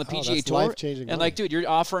cutting it on the PGA Tour. Life-changing and money. dude, you're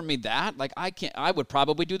offering me that? I would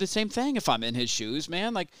probably do the same thing if I'm in his shoes,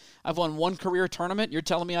 man. I've won one career tournament. You're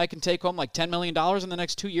telling me I can take home $10 million in the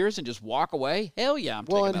next 2 years and just walk away? Hell yeah, I'm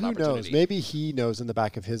taking that opportunity. Who knows? Maybe he knows in the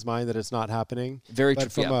back of his mind that it's not happening. Very true.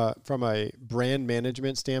 But from a brand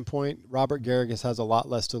management standpoint, Robert Garrigus has a lot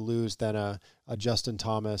less to lose than a Justin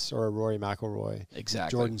Thomas or a Rory McIlroy.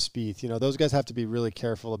 Exactly. Jordan Spieth. Those guys have to be really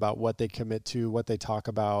careful about what they commit to, what they talk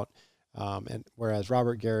about. And whereas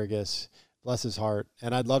Robert Garrigus, Bless his heart.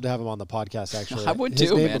 And I'd love to have him on the podcast, actually. I would his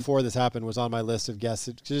too, name man. before this happened was on my list of guests.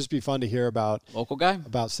 It'd just be fun to hear about Local guy?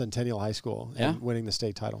 About Centennial High School and winning the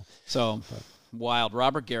state title. So wild.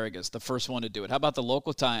 Robert Garrigus, the first one to do it. How about the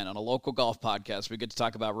local tie-in on a local golf podcast? We get to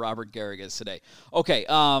talk about Robert Garrigus today. Okay,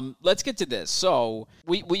 let's get to this. So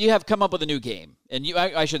we have come up with a new game. And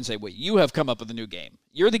I shouldn't say we. You have come up with a new game.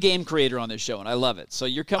 You're the game creator on this show, and I love it. So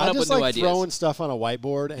you're coming up with new ideas. I just like throwing stuff on a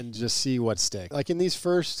whiteboard and just see what sticks. Like in these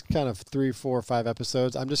first kind of 3, 4, 5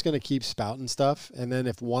 episodes, I'm just going to keep spouting stuff. And then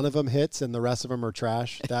if one of them hits and the rest of them are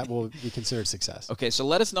trash, that will be considered success. Okay, so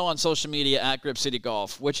let us know on social media at Grip City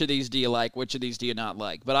Golf. Which of these do you like? Which of these do you not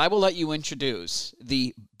like? But I will let you introduce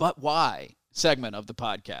the But Why segment of the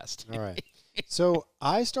podcast. All right. So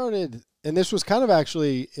I started, and this was kind of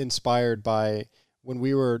actually inspired by when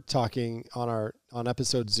we were talking on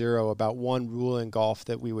episode 0 about one rule in golf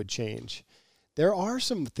that we would change. There are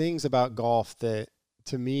some things about golf that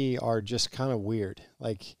to me are just kind of weird.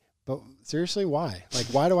 Like, but seriously, why? Like,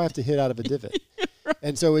 why do I have to hit out of a divot? Right.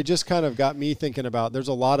 And so it just kind of got me thinking about, there's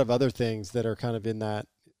a lot of other things that are kind of in that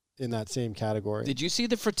same category. Did you see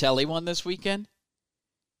the Fratelli one this weekend?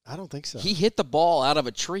 I don't think so. He hit the ball out of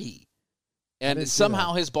a tree. And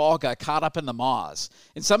somehow his ball got caught up in the moss.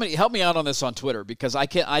 And somebody help me out on this on Twitter because I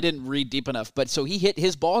didn't read deep enough. But so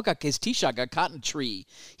his tee shot got caught in a tree.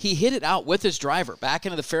 He hit it out with his driver back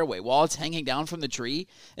into the fairway while it's hanging down from the tree,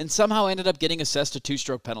 and somehow ended up getting assessed a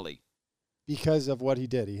 2-stroke penalty. Because of what he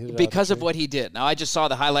did. He hit it because of what he did. Now, I just saw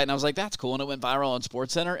the highlight, and I was like, that's cool, and it went viral on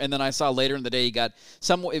SportsCenter. And then I saw later in the day he got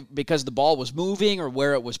because the ball was moving or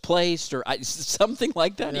where it was placed or something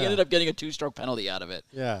like that. Yeah. He ended up getting a 2-stroke penalty out of it.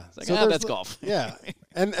 Yeah. It's like, that's golf. Yeah.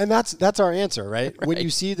 And that's our answer, right? When you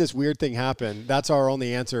see this weird thing happen, that's our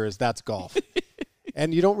only answer is that's golf.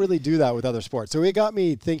 And you don't really do that with other sports. So it got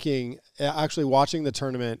me thinking, actually watching the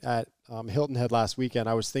tournament at Hilton Head last weekend,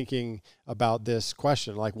 I was thinking about this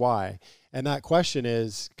question, like why? And that question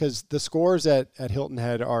is because the scores at Hilton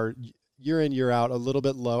Head are year in, year out a little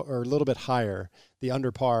bit low or a little bit higher. The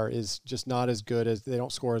under par is just not as good as they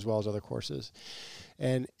don't score as well as other courses.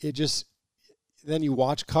 And it just, then you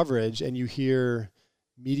watch coverage and you hear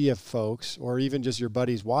media folks or even just your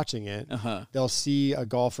buddies watching it, they'll see a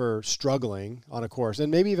golfer struggling on a course.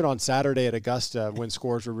 And maybe even on Saturday at Augusta when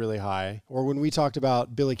scores were really high, or when we talked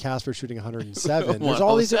about Billy Casper shooting 107. There's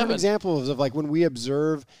all these different examples of like when we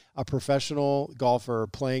observe a professional golfer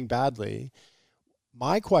playing badly.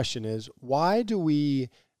 My question is, why do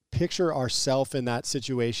we picture ourselves in that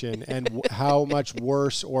situation and how much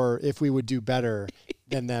worse or if we would do better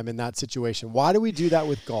than them in that situation? Why do we do that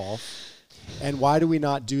with golf? And why do we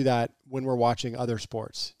not do that when we're watching other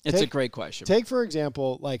sports? It's a great question. Take, for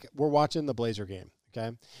example, like we're watching the Blazer game,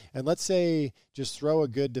 okay? And let's say just throw a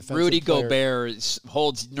good defensive Rudy player. Gobert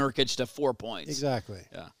holds Nurkic to 4 points. Exactly.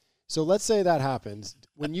 Yeah. So let's say that happens.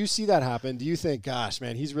 When you see that happen, do you think, gosh,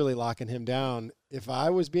 man, he's really locking him down? If I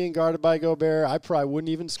was being guarded by Gobert, I probably wouldn't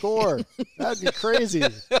even score. That'd be crazy,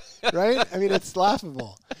 right? I mean, it's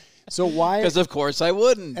laughable. So why? Because of course I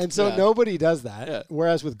wouldn't. And so nobody does that. Yeah.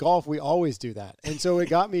 Whereas with golf, we always do that. And so it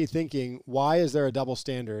got me thinking, why is there a double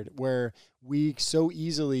standard where we so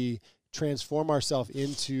easily transform ourselves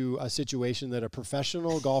into a situation that a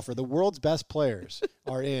professional golfer, the world's best players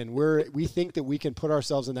are in? We think that we can put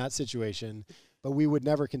ourselves in that situation, but we would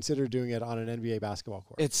never consider doing it on an NBA basketball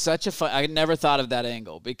court. It's such a fun. I never thought of that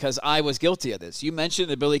angle because I was guilty of this. You mentioned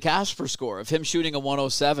the Billy Casper score of him shooting a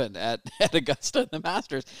 107 at Augusta in the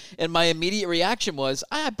Masters, and my immediate reaction was,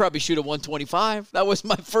 I'd probably shoot a 125. That was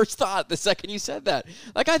my first thought the second you said that.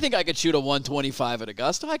 Like, I think I could shoot a 125 at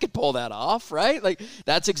Augusta. I could pull that off, right? Like,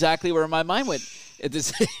 that's exactly where my mind went.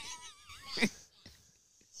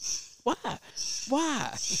 Why?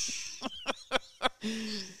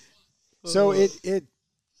 So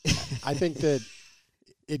I think that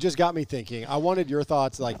it just got me thinking. I wanted your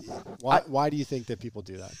thoughts. Like, why do you think that people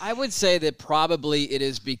do that? I would say that probably it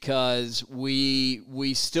is because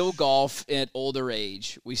we still golf at older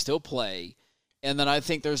age. We still play. And then I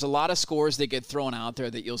think there's a lot of scores that get thrown out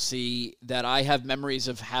there that you'll see that I have memories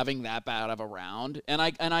of having that bad of a round. And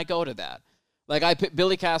I go to that. Like I picked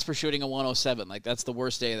Billy Casper shooting a 107. Like that's the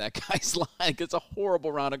worst day of that guy's life. It's a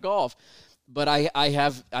horrible round of golf. But I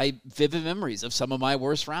have vivid memories of some of my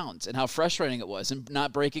worst rounds and how frustrating it was and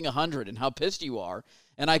not breaking 100 and how pissed you are.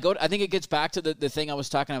 And I think it gets back to the thing I was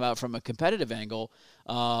talking about from a competitive angle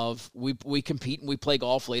of we compete and we play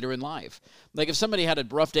golf later in life. Like if somebody had a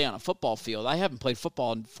rough day on a football field, I haven't played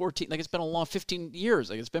football in 14, like it's been a long 15 years,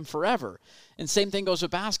 like it's been forever. And same thing goes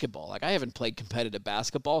with basketball. Like I haven't played competitive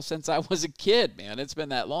basketball since I was a kid, man. It's been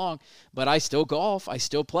that long, but I still golf, I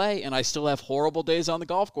still play, and I still have horrible days on the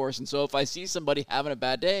golf course. And so if I see somebody having a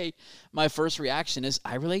bad day, my first reaction is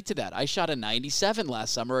I relate to that. I shot a 97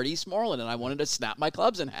 last summer at Eastmoreland and I wanted to snap my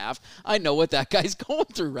clubs in half. I know what that guy's going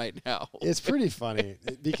through right now. It's pretty funny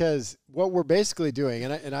because what we're basically doing,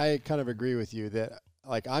 and I kind of agree with you that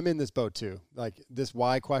like I'm in this boat too. Like this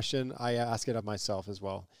why question, I ask it of myself as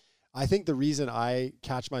well. I think the reason I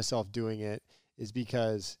catch myself doing it is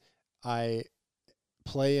because I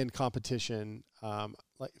play in competition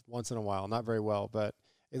like once in a while, not very well, but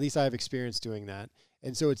at least I have experience doing that.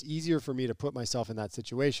 And so it's easier for me to put myself in that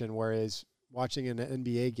situation, whereas watching an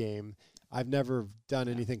NBA game, I've never done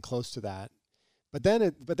anything close to that. But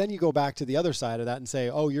then you go back to the other side of that and say,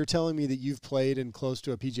 oh, you're telling me that you've played in close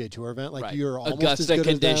to a PGA Tour event, like you're almost Augusta as good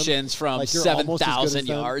conditions as them, from like 7,000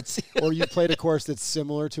 yards, or you played a course that's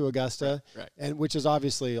similar to Augusta, right. and which is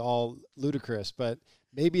obviously all ludicrous. But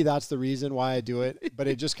maybe that's the reason why I do it. But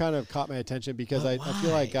it just kind of caught my attention because I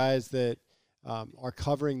feel like guys that are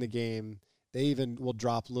covering the game, they even will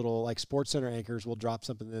drop little like SportsCenter anchors will drop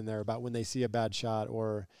something in there about when they see a bad shot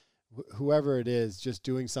or whoever it is just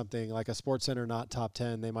doing something like a SportsCenter not top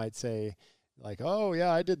 10, they might say like, oh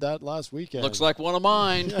yeah, I did that last weekend. Looks like one of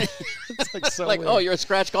mine. Yeah. It's like so like, weird. Oh, you're a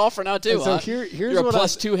scratch golfer now too. And so huh? here's you're what a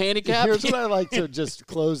 +2 handicap. Here's what I like to just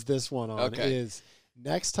close this one on Okay. is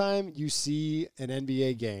next time you see an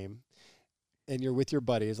NBA game and you're with your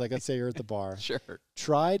buddies, like let's say you're at the bar, Sure.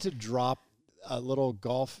 try to drop a little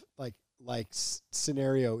golf like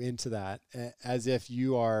scenario into that as if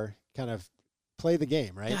you are kind of play the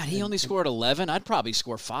game, right? God, he only scored 11. I'd probably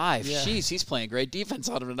score 5. Yeah. Jeez, he's playing great defense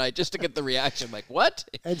on him tonight just to get the reaction. Like, what?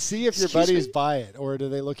 And see if your Excuse buddies me? buy it, or do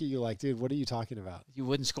they look at you like, dude, what are you talking about? You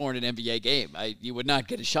wouldn't score in an NBA game. You would not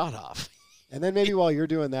get a shot off. And then maybe while you're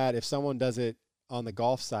doing that, if someone does it on the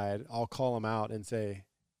golf side, I'll call them out and say,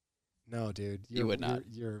 no, dude, You would not.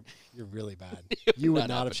 You're really bad. It You would not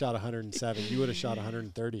not happen. have shot 107. You would have shot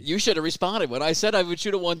 130. You should have responded when I said I would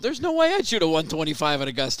shoot a one. There's no way I'd shoot a 125 at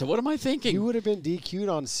Augusta. What am I thinking? You would have been DQ'd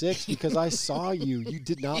on 6 because I saw you. You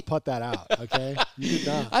did not put that out, okay? You did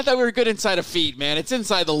not. I thought we were good inside of feet, man. It's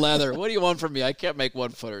inside the leather. What do you want from me? I can't make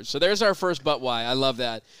one-footers. So there's our first but why. I love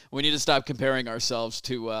that. We need to stop comparing ourselves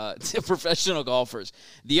to professional golfers.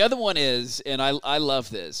 The other one is, and I love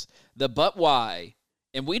this, the but why,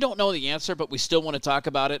 and we don't know the answer, but we still want to talk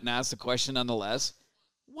about it and ask the question nonetheless.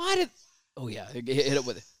 Why did – oh, yeah, hit it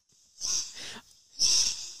with it.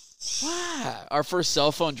 Why? Our first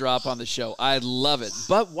cell phone drop on the show. I love it.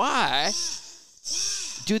 But why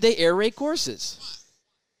do they aerate courses?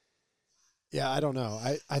 Yeah, I don't know.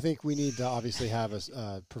 I think we need to obviously have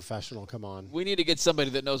a professional come on. We need to get somebody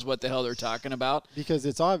that knows what the hell they're talking about. Because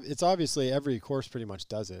it's obviously every course pretty much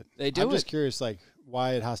does it. They do I'm just it. curious, like,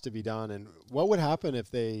 why it has to be done and what would happen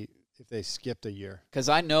if they skipped a year. Because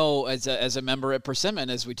I know as a member at Persimmon,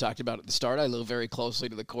 as we talked about at the start, I live very closely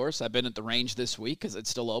to the course. I've been at the range this week because it's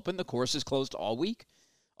still open. The course is closed all week.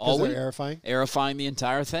 Because they're aerifying? Aerifying the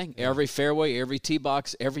entire thing. Yeah. Every fairway, every tee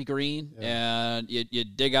box, every green. Yeah. And you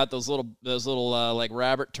dig out those little like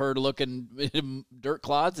rabbit turd looking dirt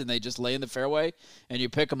clods and they just lay in the fairway and you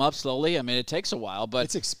pick them up slowly. I mean, it takes a while, but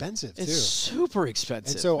it's expensive too. It's super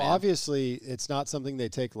expensive. And so man. obviously it's not something they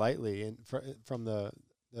take lightly and from the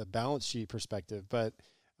balance sheet perspective. But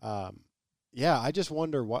yeah, I just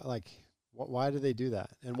wonder why do they do that?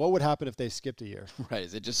 And what would happen if they skipped a year? Right.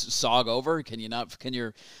 Is it just sog over? Can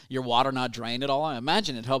your water not drain at all? I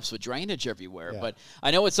imagine it helps with drainage everywhere. Yeah. But I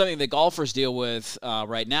know it's something that golfers deal with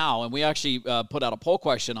right now. And we actually put out a poll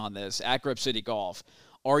question on this at Grip City Golf.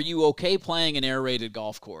 Are you okay playing an aerated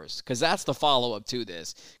golf course? Because that's the follow-up to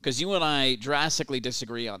this. Because you and I drastically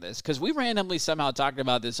disagree on this. Because we randomly somehow talked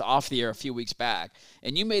about this off the air a few weeks back.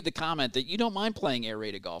 And you made the comment that you don't mind playing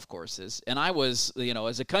aerated golf courses. And I was,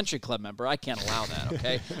 as a country club member, I can't allow that,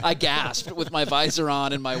 okay? I gasped with my visor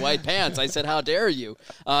on and my white pants. I said, how dare you?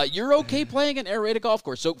 You're okay playing an aerated golf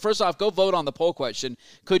course. So first off, go vote on the poll question.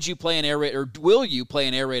 Could you play an aerated, or will you play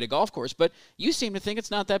an aerated golf course? But you seem to think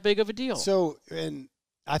it's not that big of a deal. So, and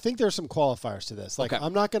I think there's some qualifiers to this. Like, okay.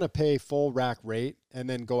 I'm not going to pay full rack rate and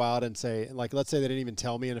then go out and say, like, let's say they didn't even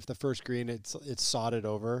tell me, and if the first green it's sodded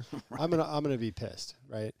over, right. I'm gonna be pissed,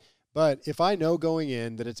 right? But if I know going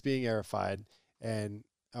in that it's being aerified, and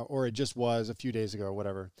or it just was a few days ago or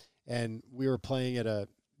whatever, and we were playing at a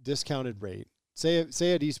discounted rate, say at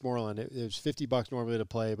Eastmoreland, it was $50 normally to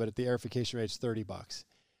play, but at the aerification rate, it's $30.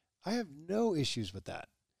 I have no issues with that.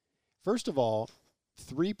 First of all,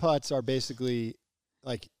 3 putts are basically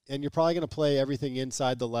like, and you're probably going to play everything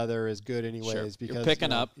inside the leather is good anyways, because you're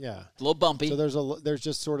picking up. Yeah. A little bumpy. So there's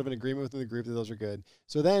just sort of an agreement within the group that those are good.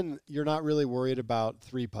 So then you're not really worried about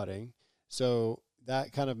 3 putting. So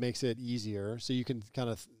that kind of makes it easier. So you can kind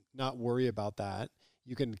of not worry about that.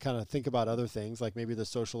 You can kind of think about other things, like maybe the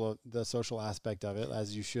social aspect of it,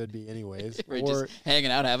 as you should be anyways. Or just hanging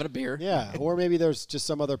out, having a beer. Yeah, or maybe there's just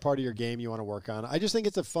some other part of your game you want to work on. I just think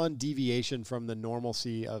it's a fun deviation from the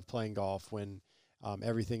normalcy of playing golf when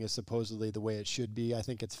everything is supposedly the way it should be. I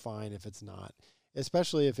think it's fine if it's not,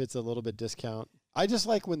 especially if it's a little bit discount. I just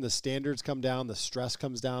like when the standards come down, the stress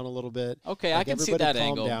comes down a little bit. Okay, like I can see that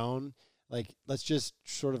angle. Down. Like, let's just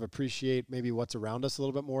sort of appreciate maybe what's around us a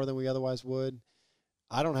little bit more than we otherwise would.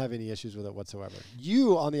 I don't have any issues with it whatsoever.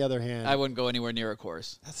 You, on the other hand, I wouldn't go anywhere near a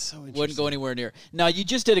course. That's so interesting. Wouldn't go anywhere near. Now, you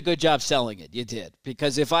just did a good job selling it. You did.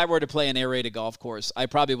 Because if I were to play an aerated golf course, I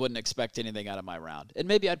probably wouldn't expect anything out of my round. And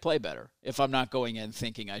maybe I'd play better if I'm not going in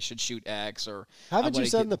thinking I should shoot X or. Haven't you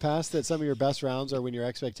said in the past that some of your best rounds are when your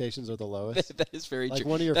expectations are the lowest? That is very like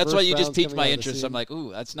true. One of your that's first why you just rounds piqued my coming out of the interest. season? I'm like,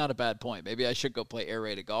 ooh, that's not a bad point. Maybe I should go play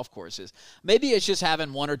aerated golf courses. Maybe it's just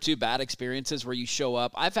having 1 or 2 bad experiences where you show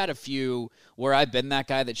up. I've had a few where I've been that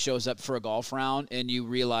guy that shows up for a golf round and you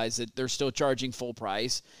realize that they're still charging full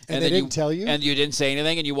price. And they then didn't tell you? And you didn't say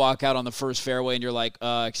anything, and you walk out on the first fairway and you're like,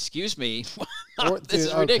 excuse me, this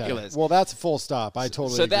is ridiculous. Well, that's full stop. I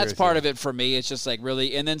totally So agree that's with part you. of it for me. It's just like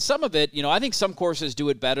really, and then some of it, I think some courses do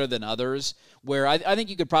it better than others, where I think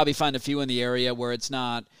you could probably find a few in the area where it's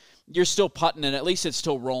not, you're still putting and at least it's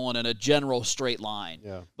still rolling in a general straight line.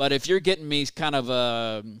 Yeah. But if you're getting me kind of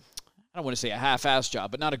I don't want to say a half-ass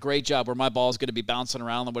job, but not a great job where my ball's going to be bouncing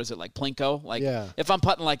around. What is it, like Plinko? Like, if I'm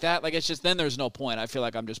putting like that, like it's just, then there's no point. I feel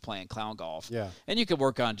like I'm just playing clown golf. Yeah. And you could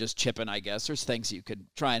work on just chipping, I guess. There's things you could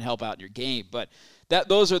try and help out in your game. But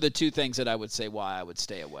those are the 2 things that I would say why I would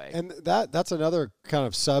stay away. And that's another kind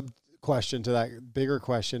of sub-question to that bigger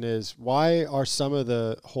question is, why are some of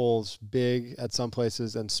the holes big at some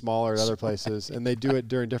places and smaller at other places? And they do it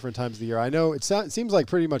during different times of the year. I know it seems like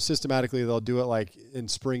pretty much systematically they'll do it like in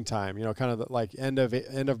springtime, kind of like end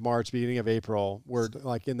of March, beginning of April. We're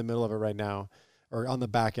like in the middle of it right now, or on the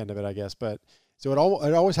back end of it, I guess. But so it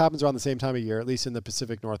always happens around the same time of year, at least in the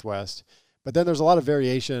Pacific Northwest. But then there's a lot of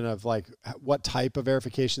variation of like what type of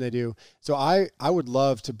verification they do. So I would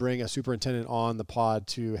love to bring a superintendent on the pod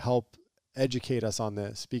to help educate us on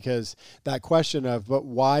this, because that question of, but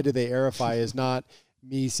why do they aerify is not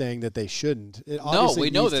me saying that they shouldn't. No, we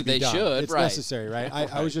know that they should. It's right. necessary, right?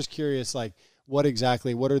 I was just curious, like, what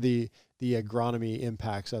are the agronomy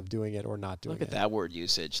impacts of doing it or not doing it? Look at that word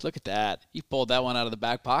usage. Look at that. You pulled that one out of the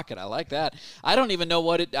back pocket. I like that. I don't even know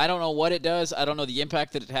I don't know what it does. I don't know the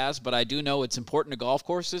impact that it has, but I do know it's important to golf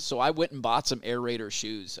courses. So I went and bought some aerator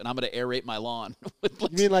shoes, and I'm going to aerate my lawn. You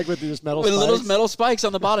mean like with just metal spikes? With little metal spikes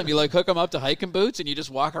on the bottom. You like hook them up to hiking boots, and you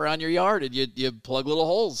just walk around your yard, and you plug little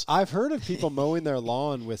holes. I've heard of people mowing their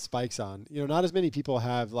lawn with spikes on. Not as many people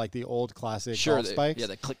have like the old classic golf spikes. Yeah,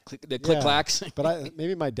 the click-clacks. But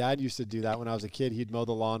maybe my dad used to do that when I was a kid. He'd mow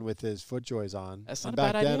the lawn with his FootJoys on. That's not and a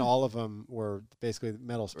bad back then, idea. all of them were basically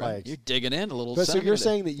metal spikes. Right. You're digging in a little. But so you're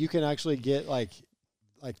saying that you can actually get like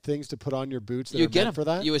things to put on your boots that are meant for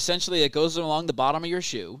that? You essentially, it goes along the bottom of your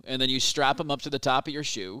shoe, and then you strap them up to the top of your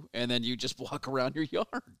shoe, and then you just walk around your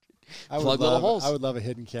yard. Plug little holes. I would love a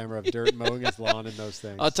hidden camera of Dirt mowing his lawn and those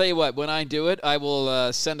things. I'll tell you what, when I do it, I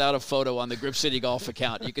will send out a photo on the Grip City Golf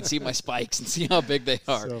account. You can see my spikes and see how big they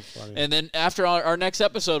are. So funny. And then after our next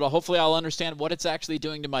episode, hopefully I'll understand what it's actually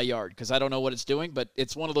doing to my yard, because I don't know what it's doing, but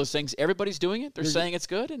it's one of those things. Everybody's doing it. They're saying it's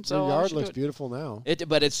good, and so your yard looks beautiful now.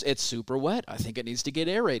 But it's super wet. I think it needs to get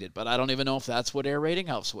aerated, but I don't even know if that's what aerating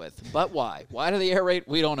helps with. But why? Why do they aerate?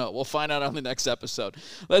 We don't know. We'll find out on the next episode.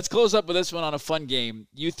 Let's close up with this one on a fun game.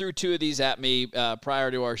 You threw 2 of these at me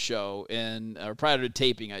prior to our show, or prior to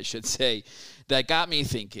taping, I should say, that got me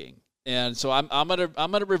thinking. And so I'm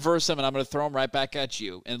gonna reverse them, and I'm gonna throw them right back at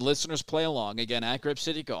you. And listeners, play along again at Grip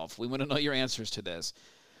City Golf. We want to know your answers to this.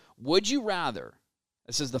 Would you rather?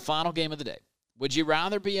 This is the final game of the day. Would you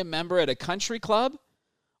rather be a member at a country club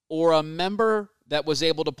or a member that was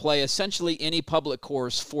able to play essentially any public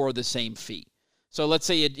course for the same fee? So let's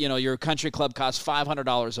say your country club costs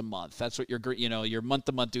 $500 a month. That's what your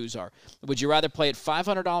month-to-month dues are. Would you rather play at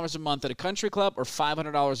 $500 a month at a country club or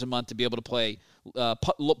 $500 a month to be able to play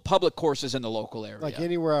public courses in the local area? Like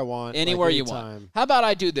anywhere I want. Anywhere like you want. How about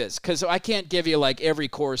I do this? Because I can't give you like every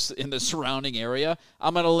course in the surrounding area.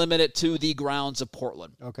 I'm going to limit it to the grounds of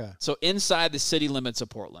Portland. Okay. So inside the city limits of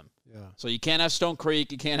Portland. Yeah. So you can't have Stone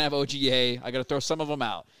Creek, you can't have OGA. I got to throw some of them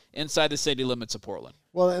out inside the city limits of Portland.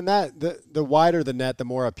 Well, and that the wider the net, the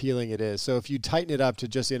more appealing it is. So if you tighten it up to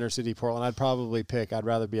just inner city Portland, I'd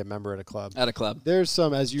rather be a member at a club. At a club. There's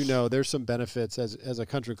some, as you know, there's some benefits as a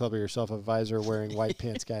country clubber yourself, a visor wearing white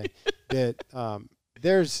pants guy, that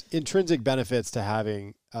there's intrinsic benefits to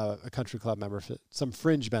having a country club membership, some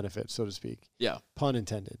fringe benefits, so to speak. Yeah. Pun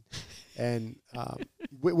intended. And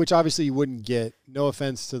which obviously you wouldn't get. No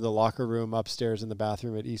offense to the locker room upstairs in the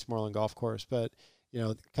bathroom at Eastmoreland Golf Course, but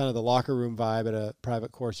kind of the locker room vibe at a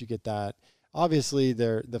private course, you get that. Obviously,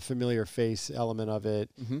 the familiar face element of it,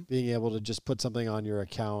 being able to just put something on your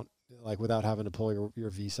account, like without having to pull your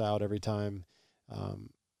Visa out every time.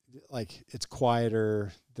 Like it's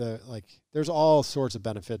quieter. There's all sorts of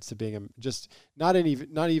benefits to being not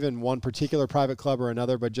even one particular private club or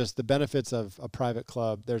another, but just the benefits of a private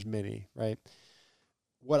club. There's many, right?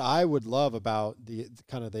 What I would love about the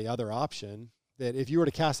kind of the other option, that if you were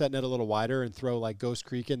to cast that net a little wider and throw like Ghost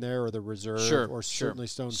Creek in there or the Reserve or certainly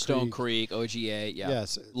Stone Creek, OGA,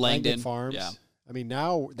 yes, Langdon Farms. Yeah. I mean,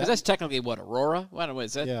 now that's technically what, Aurora? What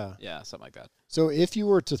is that? Yeah, something like that. So if you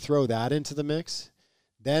were to throw that into the mix,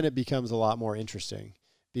 then it becomes a lot more interesting,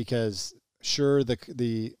 because sure,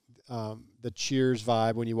 the cheers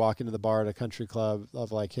vibe when you walk into the bar at a country club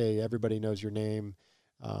of like, hey, everybody knows your name.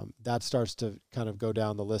 That starts to kind of go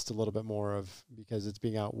down the list a little bit more because it's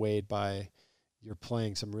being outweighed by you're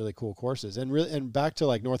playing some really cool courses. And back to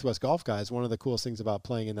like Northwest Golf Guys, one of the coolest things about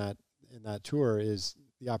playing in that tour is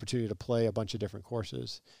the opportunity to play a bunch of different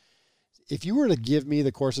courses. If you were to give me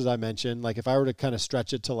the courses I mentioned, like if I were to kind of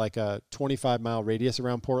stretch it to like a 25-mile radius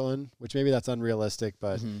around Portland, which maybe that's unrealistic,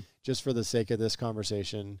 but just for the sake of this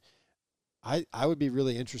conversation, I would be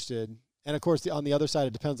really interested. And of course, on the other side,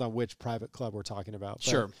 it depends on which private club we're talking about. But,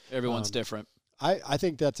 sure, everyone's different. I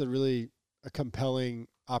think that's a compelling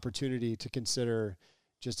opportunity to consider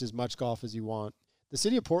just as much golf as you want. The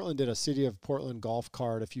city of Portland did a City of Portland golf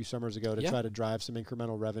card a few summers ago to try to drive some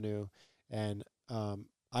incremental revenue. And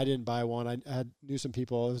I didn't buy one. I knew some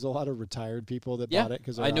people. There was a lot of retired people that bought it.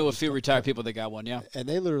 I knew a few retired people that got one, And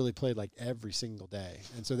they literally played like every single day.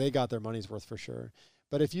 And so they got their money's worth for sure.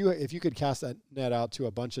 But if you could cast that net out to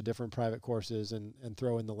a bunch of different private courses and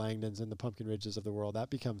throw in the Langdons and the Pumpkin Ridges of the world, that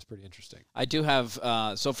becomes pretty interesting. I do have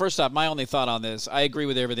so first off, my only thought on this, I agree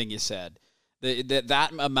with everything you said.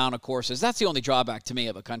 That amount of courses, that's the only drawback to me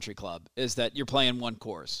of a country club, is that you're playing one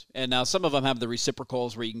course. And now some of them have the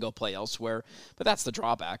reciprocals where you can go play elsewhere, but that's the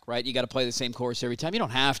drawback, right? You got to play the same course every time. You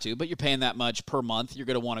don't have to, but you're paying that much per month. You're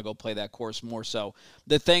going to want to go play that course more so.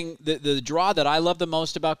 The draw that I love the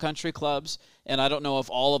most about country clubs, and I don't know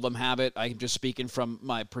if all of them have it, I'm just speaking from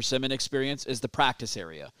my Persimmon experience, is the practice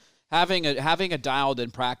area. Having a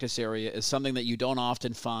dialed-in practice area is something that you don't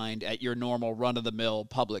often find at your normal run-of-the-mill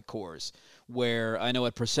public course, where I know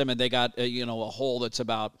at Persimmon they got a hole that's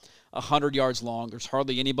about 100 yards long. There's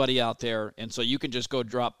hardly anybody out there, and so you can just go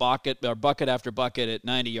drop bucket after bucket at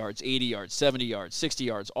 90 yards, 80 yards, 70 yards, 60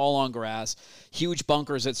 yards, all on grass. Huge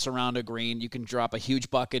bunkers that surround a green. You can drop a huge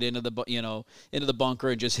bucket into the bunker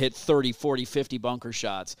and just hit 30, 40, 50 bunker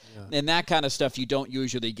shots. Yeah. And that kind of stuff you don't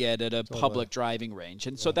usually get at a public driving range.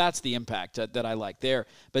 And so that's the impact that I like there.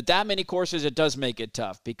 But that many courses, it does make it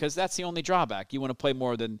tough, because that's the only drawback. You want to play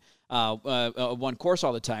more than one course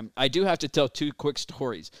all the time. I do have to tell two quick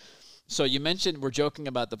stories. So you mentioned, we're joking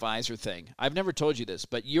about the visor thing. I've never told you this,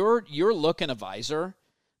 but your look in a visor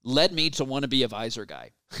led me to want to be a visor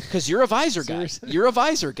guy, because you're a visor guy. You're a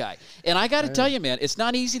visor guy. And I got to tell you, man, it's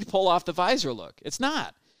not easy to pull off the visor look. It's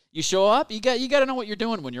not. You show up, you got to know what you're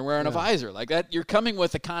doing when you're wearing a visor like that. You're coming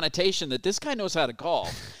with a connotation that this guy knows how to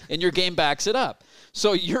golf, and your game backs it up.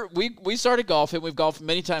 So we started golfing. We've golfed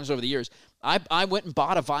many times over the years. I went and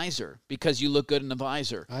bought a visor because you look good in the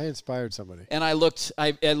visor. I inspired somebody. And I looked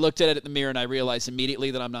at it in the mirror, and I realized immediately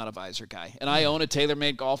that I'm not a visor guy. And I own a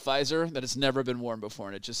TaylorMade golf visor that has never been worn before,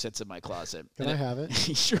 and it just sits in my closet. Can I have it?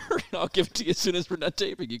 Sure. I'll give it to you as soon as we're done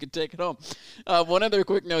taping. You can take it home. One other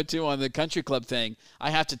quick note, too, on the country club thing. I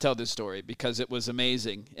have to tell this story because it was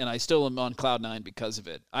amazing, and I still am on cloud nine because of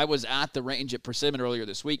it. I was at the range at Persimmon earlier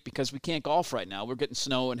this week because we can't golf right now. We're getting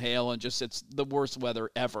snow and hail, and it's the worst weather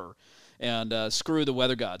ever. And screw the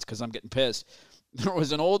weather gods, because I'm getting pissed. There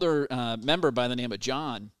was an older member by the name of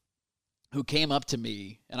John who came up to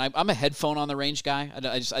me, and I'm a headphone on the range guy.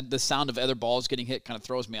 The sound of other balls getting hit kind of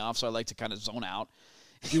throws me off, so I like to kind of zone out.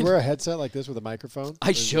 Do you wear a headset like this with a microphone?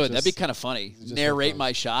 I should. That'd be kind of funny. Narrate so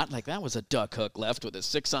my shot. Like, that was a duck hook left with a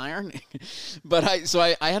 6-iron. But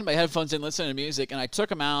I had my headphones in listening to music, and I took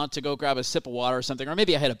them out to go grab a sip of water or something. Or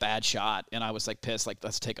maybe I had a bad shot, and I was like pissed, like,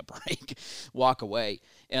 let's take a break, walk away.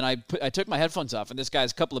 And I took my headphones off, and this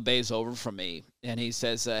guy's a couple of bays over from me, and he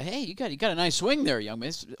says, hey, you got a nice swing there, young man.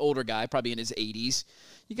 This older guy, probably in his 80s.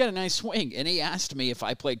 You got a nice swing. And he asked me if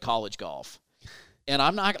I played college golf. And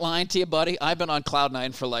I'm not lying to you, buddy. I've been on cloud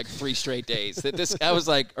 9 for like 3 straight days. I was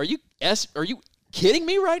like, are you kidding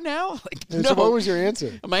me right now? Like, no. So what was your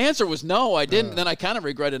answer? My answer was no, I didn't. Then I kind of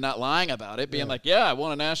regretted not lying about it, being like, yeah, I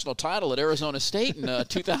won a national title at Arizona State in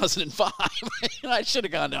 2005. I should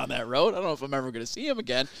have gone down that road. I don't know if I'm ever going to see him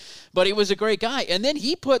again. But he was a great guy. And then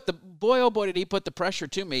he put did he put the pressure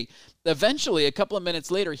to me. Eventually, a couple of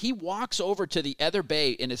minutes later, he walks over to the other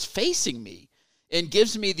bay and is facing me and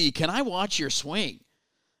gives me can I watch your swing?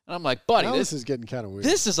 And I'm like, buddy, this is getting kind of weird.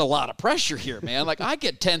 This is a lot of pressure here, man. Like, I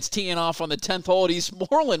get tense teeing off on the 10th hole at East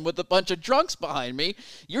Moreland with a bunch of drunks behind me.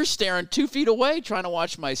 You're staring 2 feet away trying to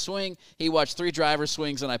watch my swing. He watched 3 driver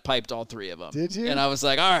swings, and I piped all 3 of them. Did you? And I was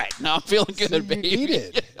like, all right, now I'm feeling good, baby. You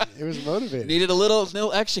needed. It was motivating. Needed a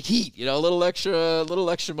little extra heat, a little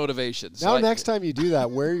extra motivation. So next time you do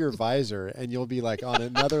that, wear your visor, and you'll be like on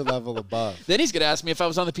another level above. Then he's going to ask me if I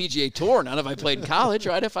was on the PGA Tour, not if I played in college,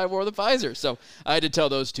 right? If I wore the visor. So I had to tell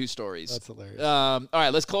those 2 stories. That's hilarious. All right,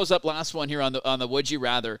 let's close up last one here on the Would You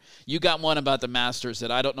Rather. You got one about the Masters that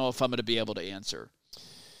I don't know if I'm going to be able to answer.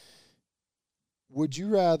 Would you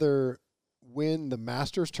rather win the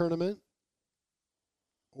Masters tournament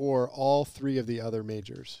or all 3 of the other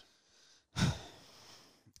majors?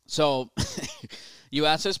 So you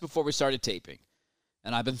asked us before we started taping,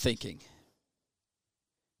 and I've been thinking.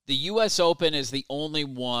 The U.S. Open is the only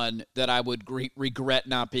one that I would regret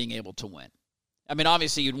not being able to win. I mean,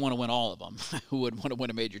 obviously, you'd want to win all of them. Who would want to win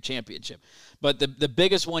a major championship? But the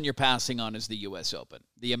biggest one you're passing on is the U.S. Open,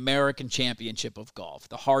 the American Championship of Golf,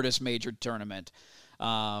 the hardest major tournament.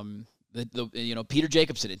 Peter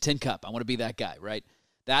Jacobsen in Tin Cup. I want to be that guy, right?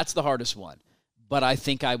 That's the hardest one. But I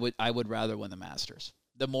think I would rather win the Masters.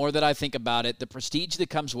 The more that I think about it, the prestige that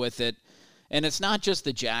comes with it, and it's not just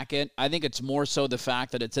the jacket. I think it's more so the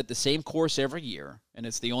fact that it's at the same course every year, and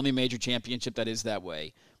it's the only major championship that is that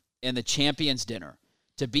way. And the Champions Dinner,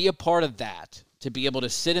 to be a part of that, to be able to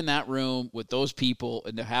sit in that room with those people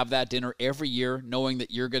and to have that dinner every year, knowing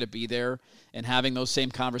that you're going to be there and having those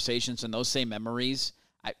same conversations and those same memories,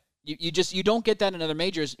 you don't get that in other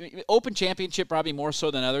majors. Open Championship probably more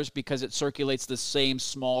so than others because it circulates the same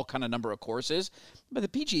small kind of number of courses. But the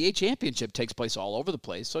PGA Championship takes place all over the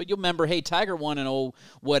place. So you'll remember, hey, Tiger won and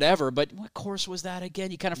whatever, but what course was that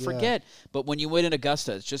again? You kind of forget. But when you win in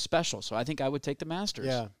Augusta, it's just special. So I think I would take the Masters.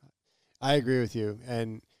 Yeah. I agree with you,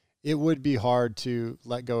 and it would be hard to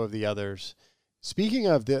let go of the others. Speaking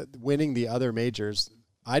of winning the other majors,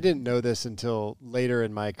 I didn't know this until later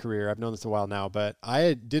in my career. I've known this a while now, but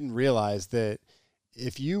I didn't realize that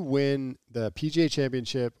if you win the PGA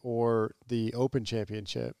Championship or the Open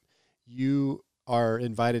Championship, you are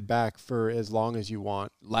invited back for as long as you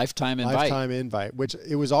want. Lifetime invite, which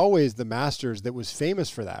it was always the Masters that was famous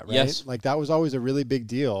for that, right? Yes. Like that was always a really big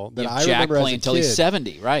deal. That I Jack remember playing until he's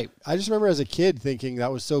 70, right? I just remember as a kid thinking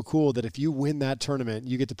that was so cool that if you win that tournament,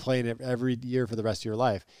 you get to play in it every year for the rest of your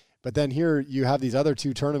life. But then here you have these other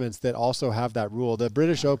 2 tournaments that also have that rule. The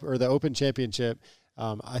British Open or the Open Championship,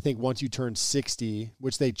 I think once you turn 60,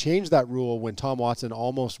 which they changed that rule when Tom Watson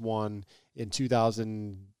almost won in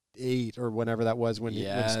 2008 or whenever that was when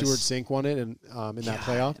Stuart Sink won it in that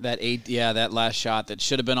playoff. That last shot that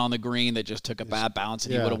should have been on the green that just took a bad bounce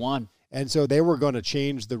and he would have won. And so they were going to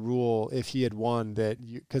change the rule if he had won that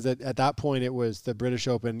because at that point it was the British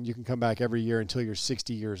Open. You can come back every year until you're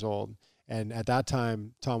 60 years old. And at that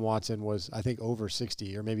time, Tom Watson was, I think, over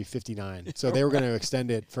 60 or maybe 59. So they were going to extend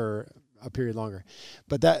it for a period longer.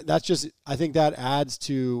 But that's just, I think that adds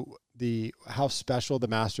to how special the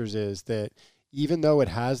Masters is, that even though it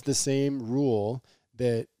has the same rule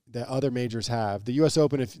that the other majors have, the U.S.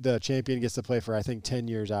 Open, if the champion gets to play for, I think, 10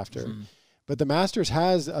 years after. Mm-hmm. But the Masters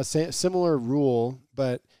has a similar rule,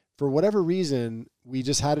 but for whatever reason, we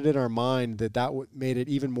just had it in our mind that made it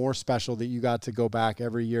even more special that you got to go back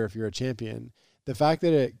every year if you're a champion. The fact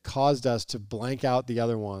that it caused us to blank out the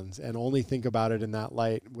other ones and only think about it in that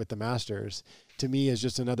light with the Masters, to me is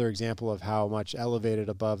just another example of how much elevated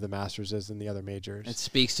above the Masters is than the other majors. It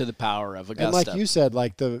speaks to the power of Augusta. And like you said,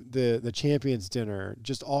 like the Champions Dinner,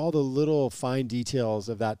 just all the little fine details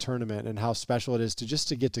of that tournament and how special it is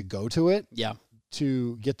to get to go to it,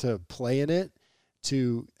 to get to play in it,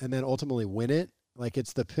 and then ultimately win it. Like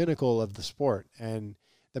it's the pinnacle of the sport. And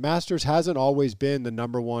the Masters hasn't always been the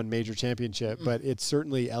number one major championship, but it's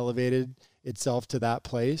certainly elevated itself to that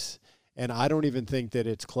place. And I don't even think that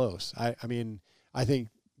it's close. I mean, I think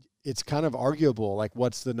it's kind of arguable. Like,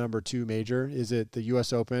 what's the number 2 major? Is it the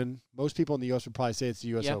U.S. Open? Most people in the U.S. would probably say it's the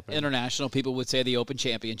U.S. Open. International people would say the Open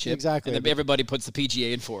Championship. Exactly. And then everybody puts the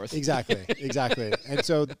PGA in fourth. Exactly. And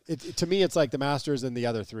so to me, it's like the Masters and the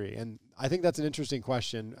other 3. And I think that's an interesting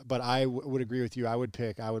question, but I would agree with you. I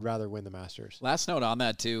would rather win the Masters. Last note on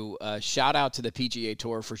that, too. Shout out to the PGA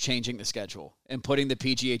Tour for changing the schedule and putting the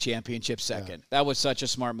PGA Championship second. Yeah. That was such a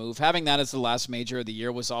smart move. Having that as the last major of the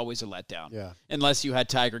year was always a letdown. Yeah. Unless you had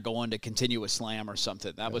Tiger going to continue a slam or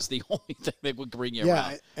something. That was the only thing that would bring you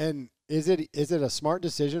around. And is it a smart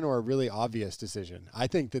decision or a really obvious decision? I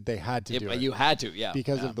think that they had to do it. You had to, yeah.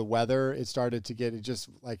 Because of the weather, it started to get, it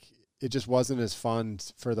just wasn't as fun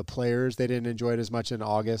for the players. They didn't enjoy it as much in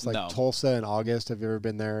August. Tulsa in August, have you ever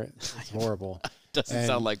been there? It's horrible. Doesn't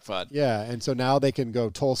sound like fun. Yeah, and so now they can go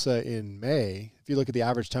Tulsa in May. If you look at the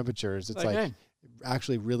average temperatures, it's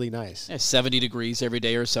actually really nice. Yeah, 70 degrees every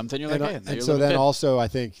day or something. You're and so then also I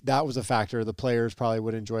think that was a factor. The players probably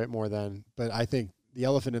would enjoy it more then. But I think the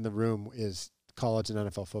elephant in the room is college and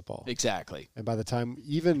NFL football. Exactly. And by the time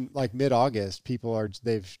even like mid-August, people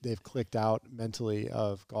they've clicked out mentally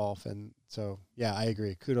of golf. And so, yeah, I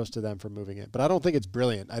agree. Kudos to them for moving it. But I don't think it's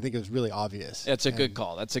brilliant. I think it was really obvious. That's a good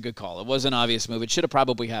call. It was an obvious move. It should have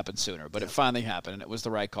probably happened sooner, but it finally happened, and it was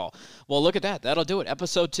the right call. Well, look at that. That'll do it.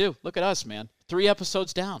 Episode 2. Look at us, man. 3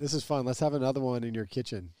 episodes down. This is fun. Let's have another one in your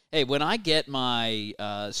kitchen. Hey, when I get my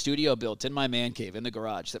studio built in my man cave in the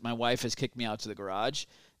garage, that my wife has kicked me out to the garage,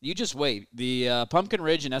 you just wait. The Pumpkin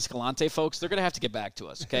Ridge and Escalante folks, they're going to have to get back to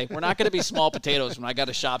us, okay? We're not going to be small potatoes when I got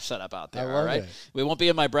a shop set up out there, all right? We won't be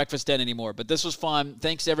in my breakfast den anymore, but this was fun.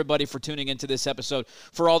 Thanks to everybody for tuning into this episode,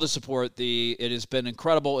 for all the support. It has been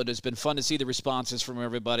incredible. It has been fun to see the responses from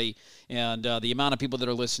everybody and the amount of people that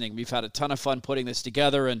are listening. We've had a ton of fun putting this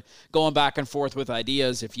together and going back and forth with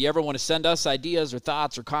ideas. If you ever want to send us ideas or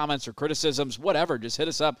thoughts or comments or criticisms, whatever, just hit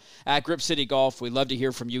us up at Grip City Golf. We'd love to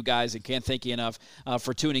hear from you guys and can't thank you enough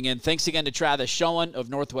for tuning in. Thanks again to Travis Schoen of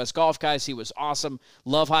Northwest Golf Guys. He was awesome.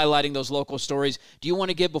 Love highlighting those local stories. Do you want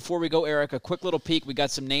to give, before we go, Erik, a quick little peek? We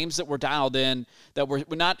got some names that were dialed in that we're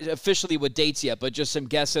not officially with dates yet, but just some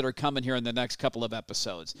guests that are coming here in the next couple of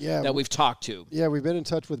episodes that we've talked to. Yeah, we've been in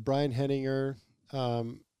touch with Brian Henninger,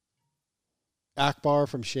 Akbar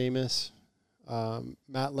from Seamus,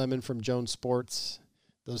 Matt Lemon from Jones Sports.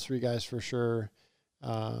 Those 3 guys for sure.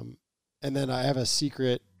 And then I have a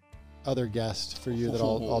secret other guest for you that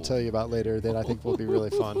I'll tell you about later that I think will be really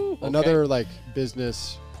fun. Okay. Another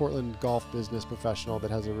Portland golf business professional that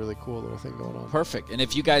has a really cool little thing going on. Perfect. And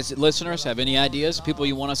if you guys, listeners, have any ideas, people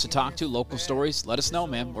you want us to talk to, local stories, let us know,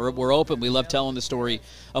 man. We're open. We love telling the story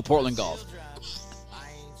of Portland golf.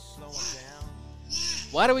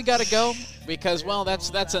 Why do we got to go? Because, well,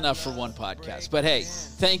 that's enough for one podcast. But, hey,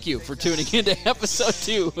 thank you for tuning into episode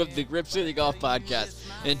 2 of the Grip City Golf Podcast.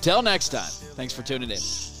 Until next time, thanks for tuning in.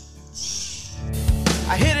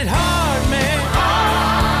 I hit it hard, man.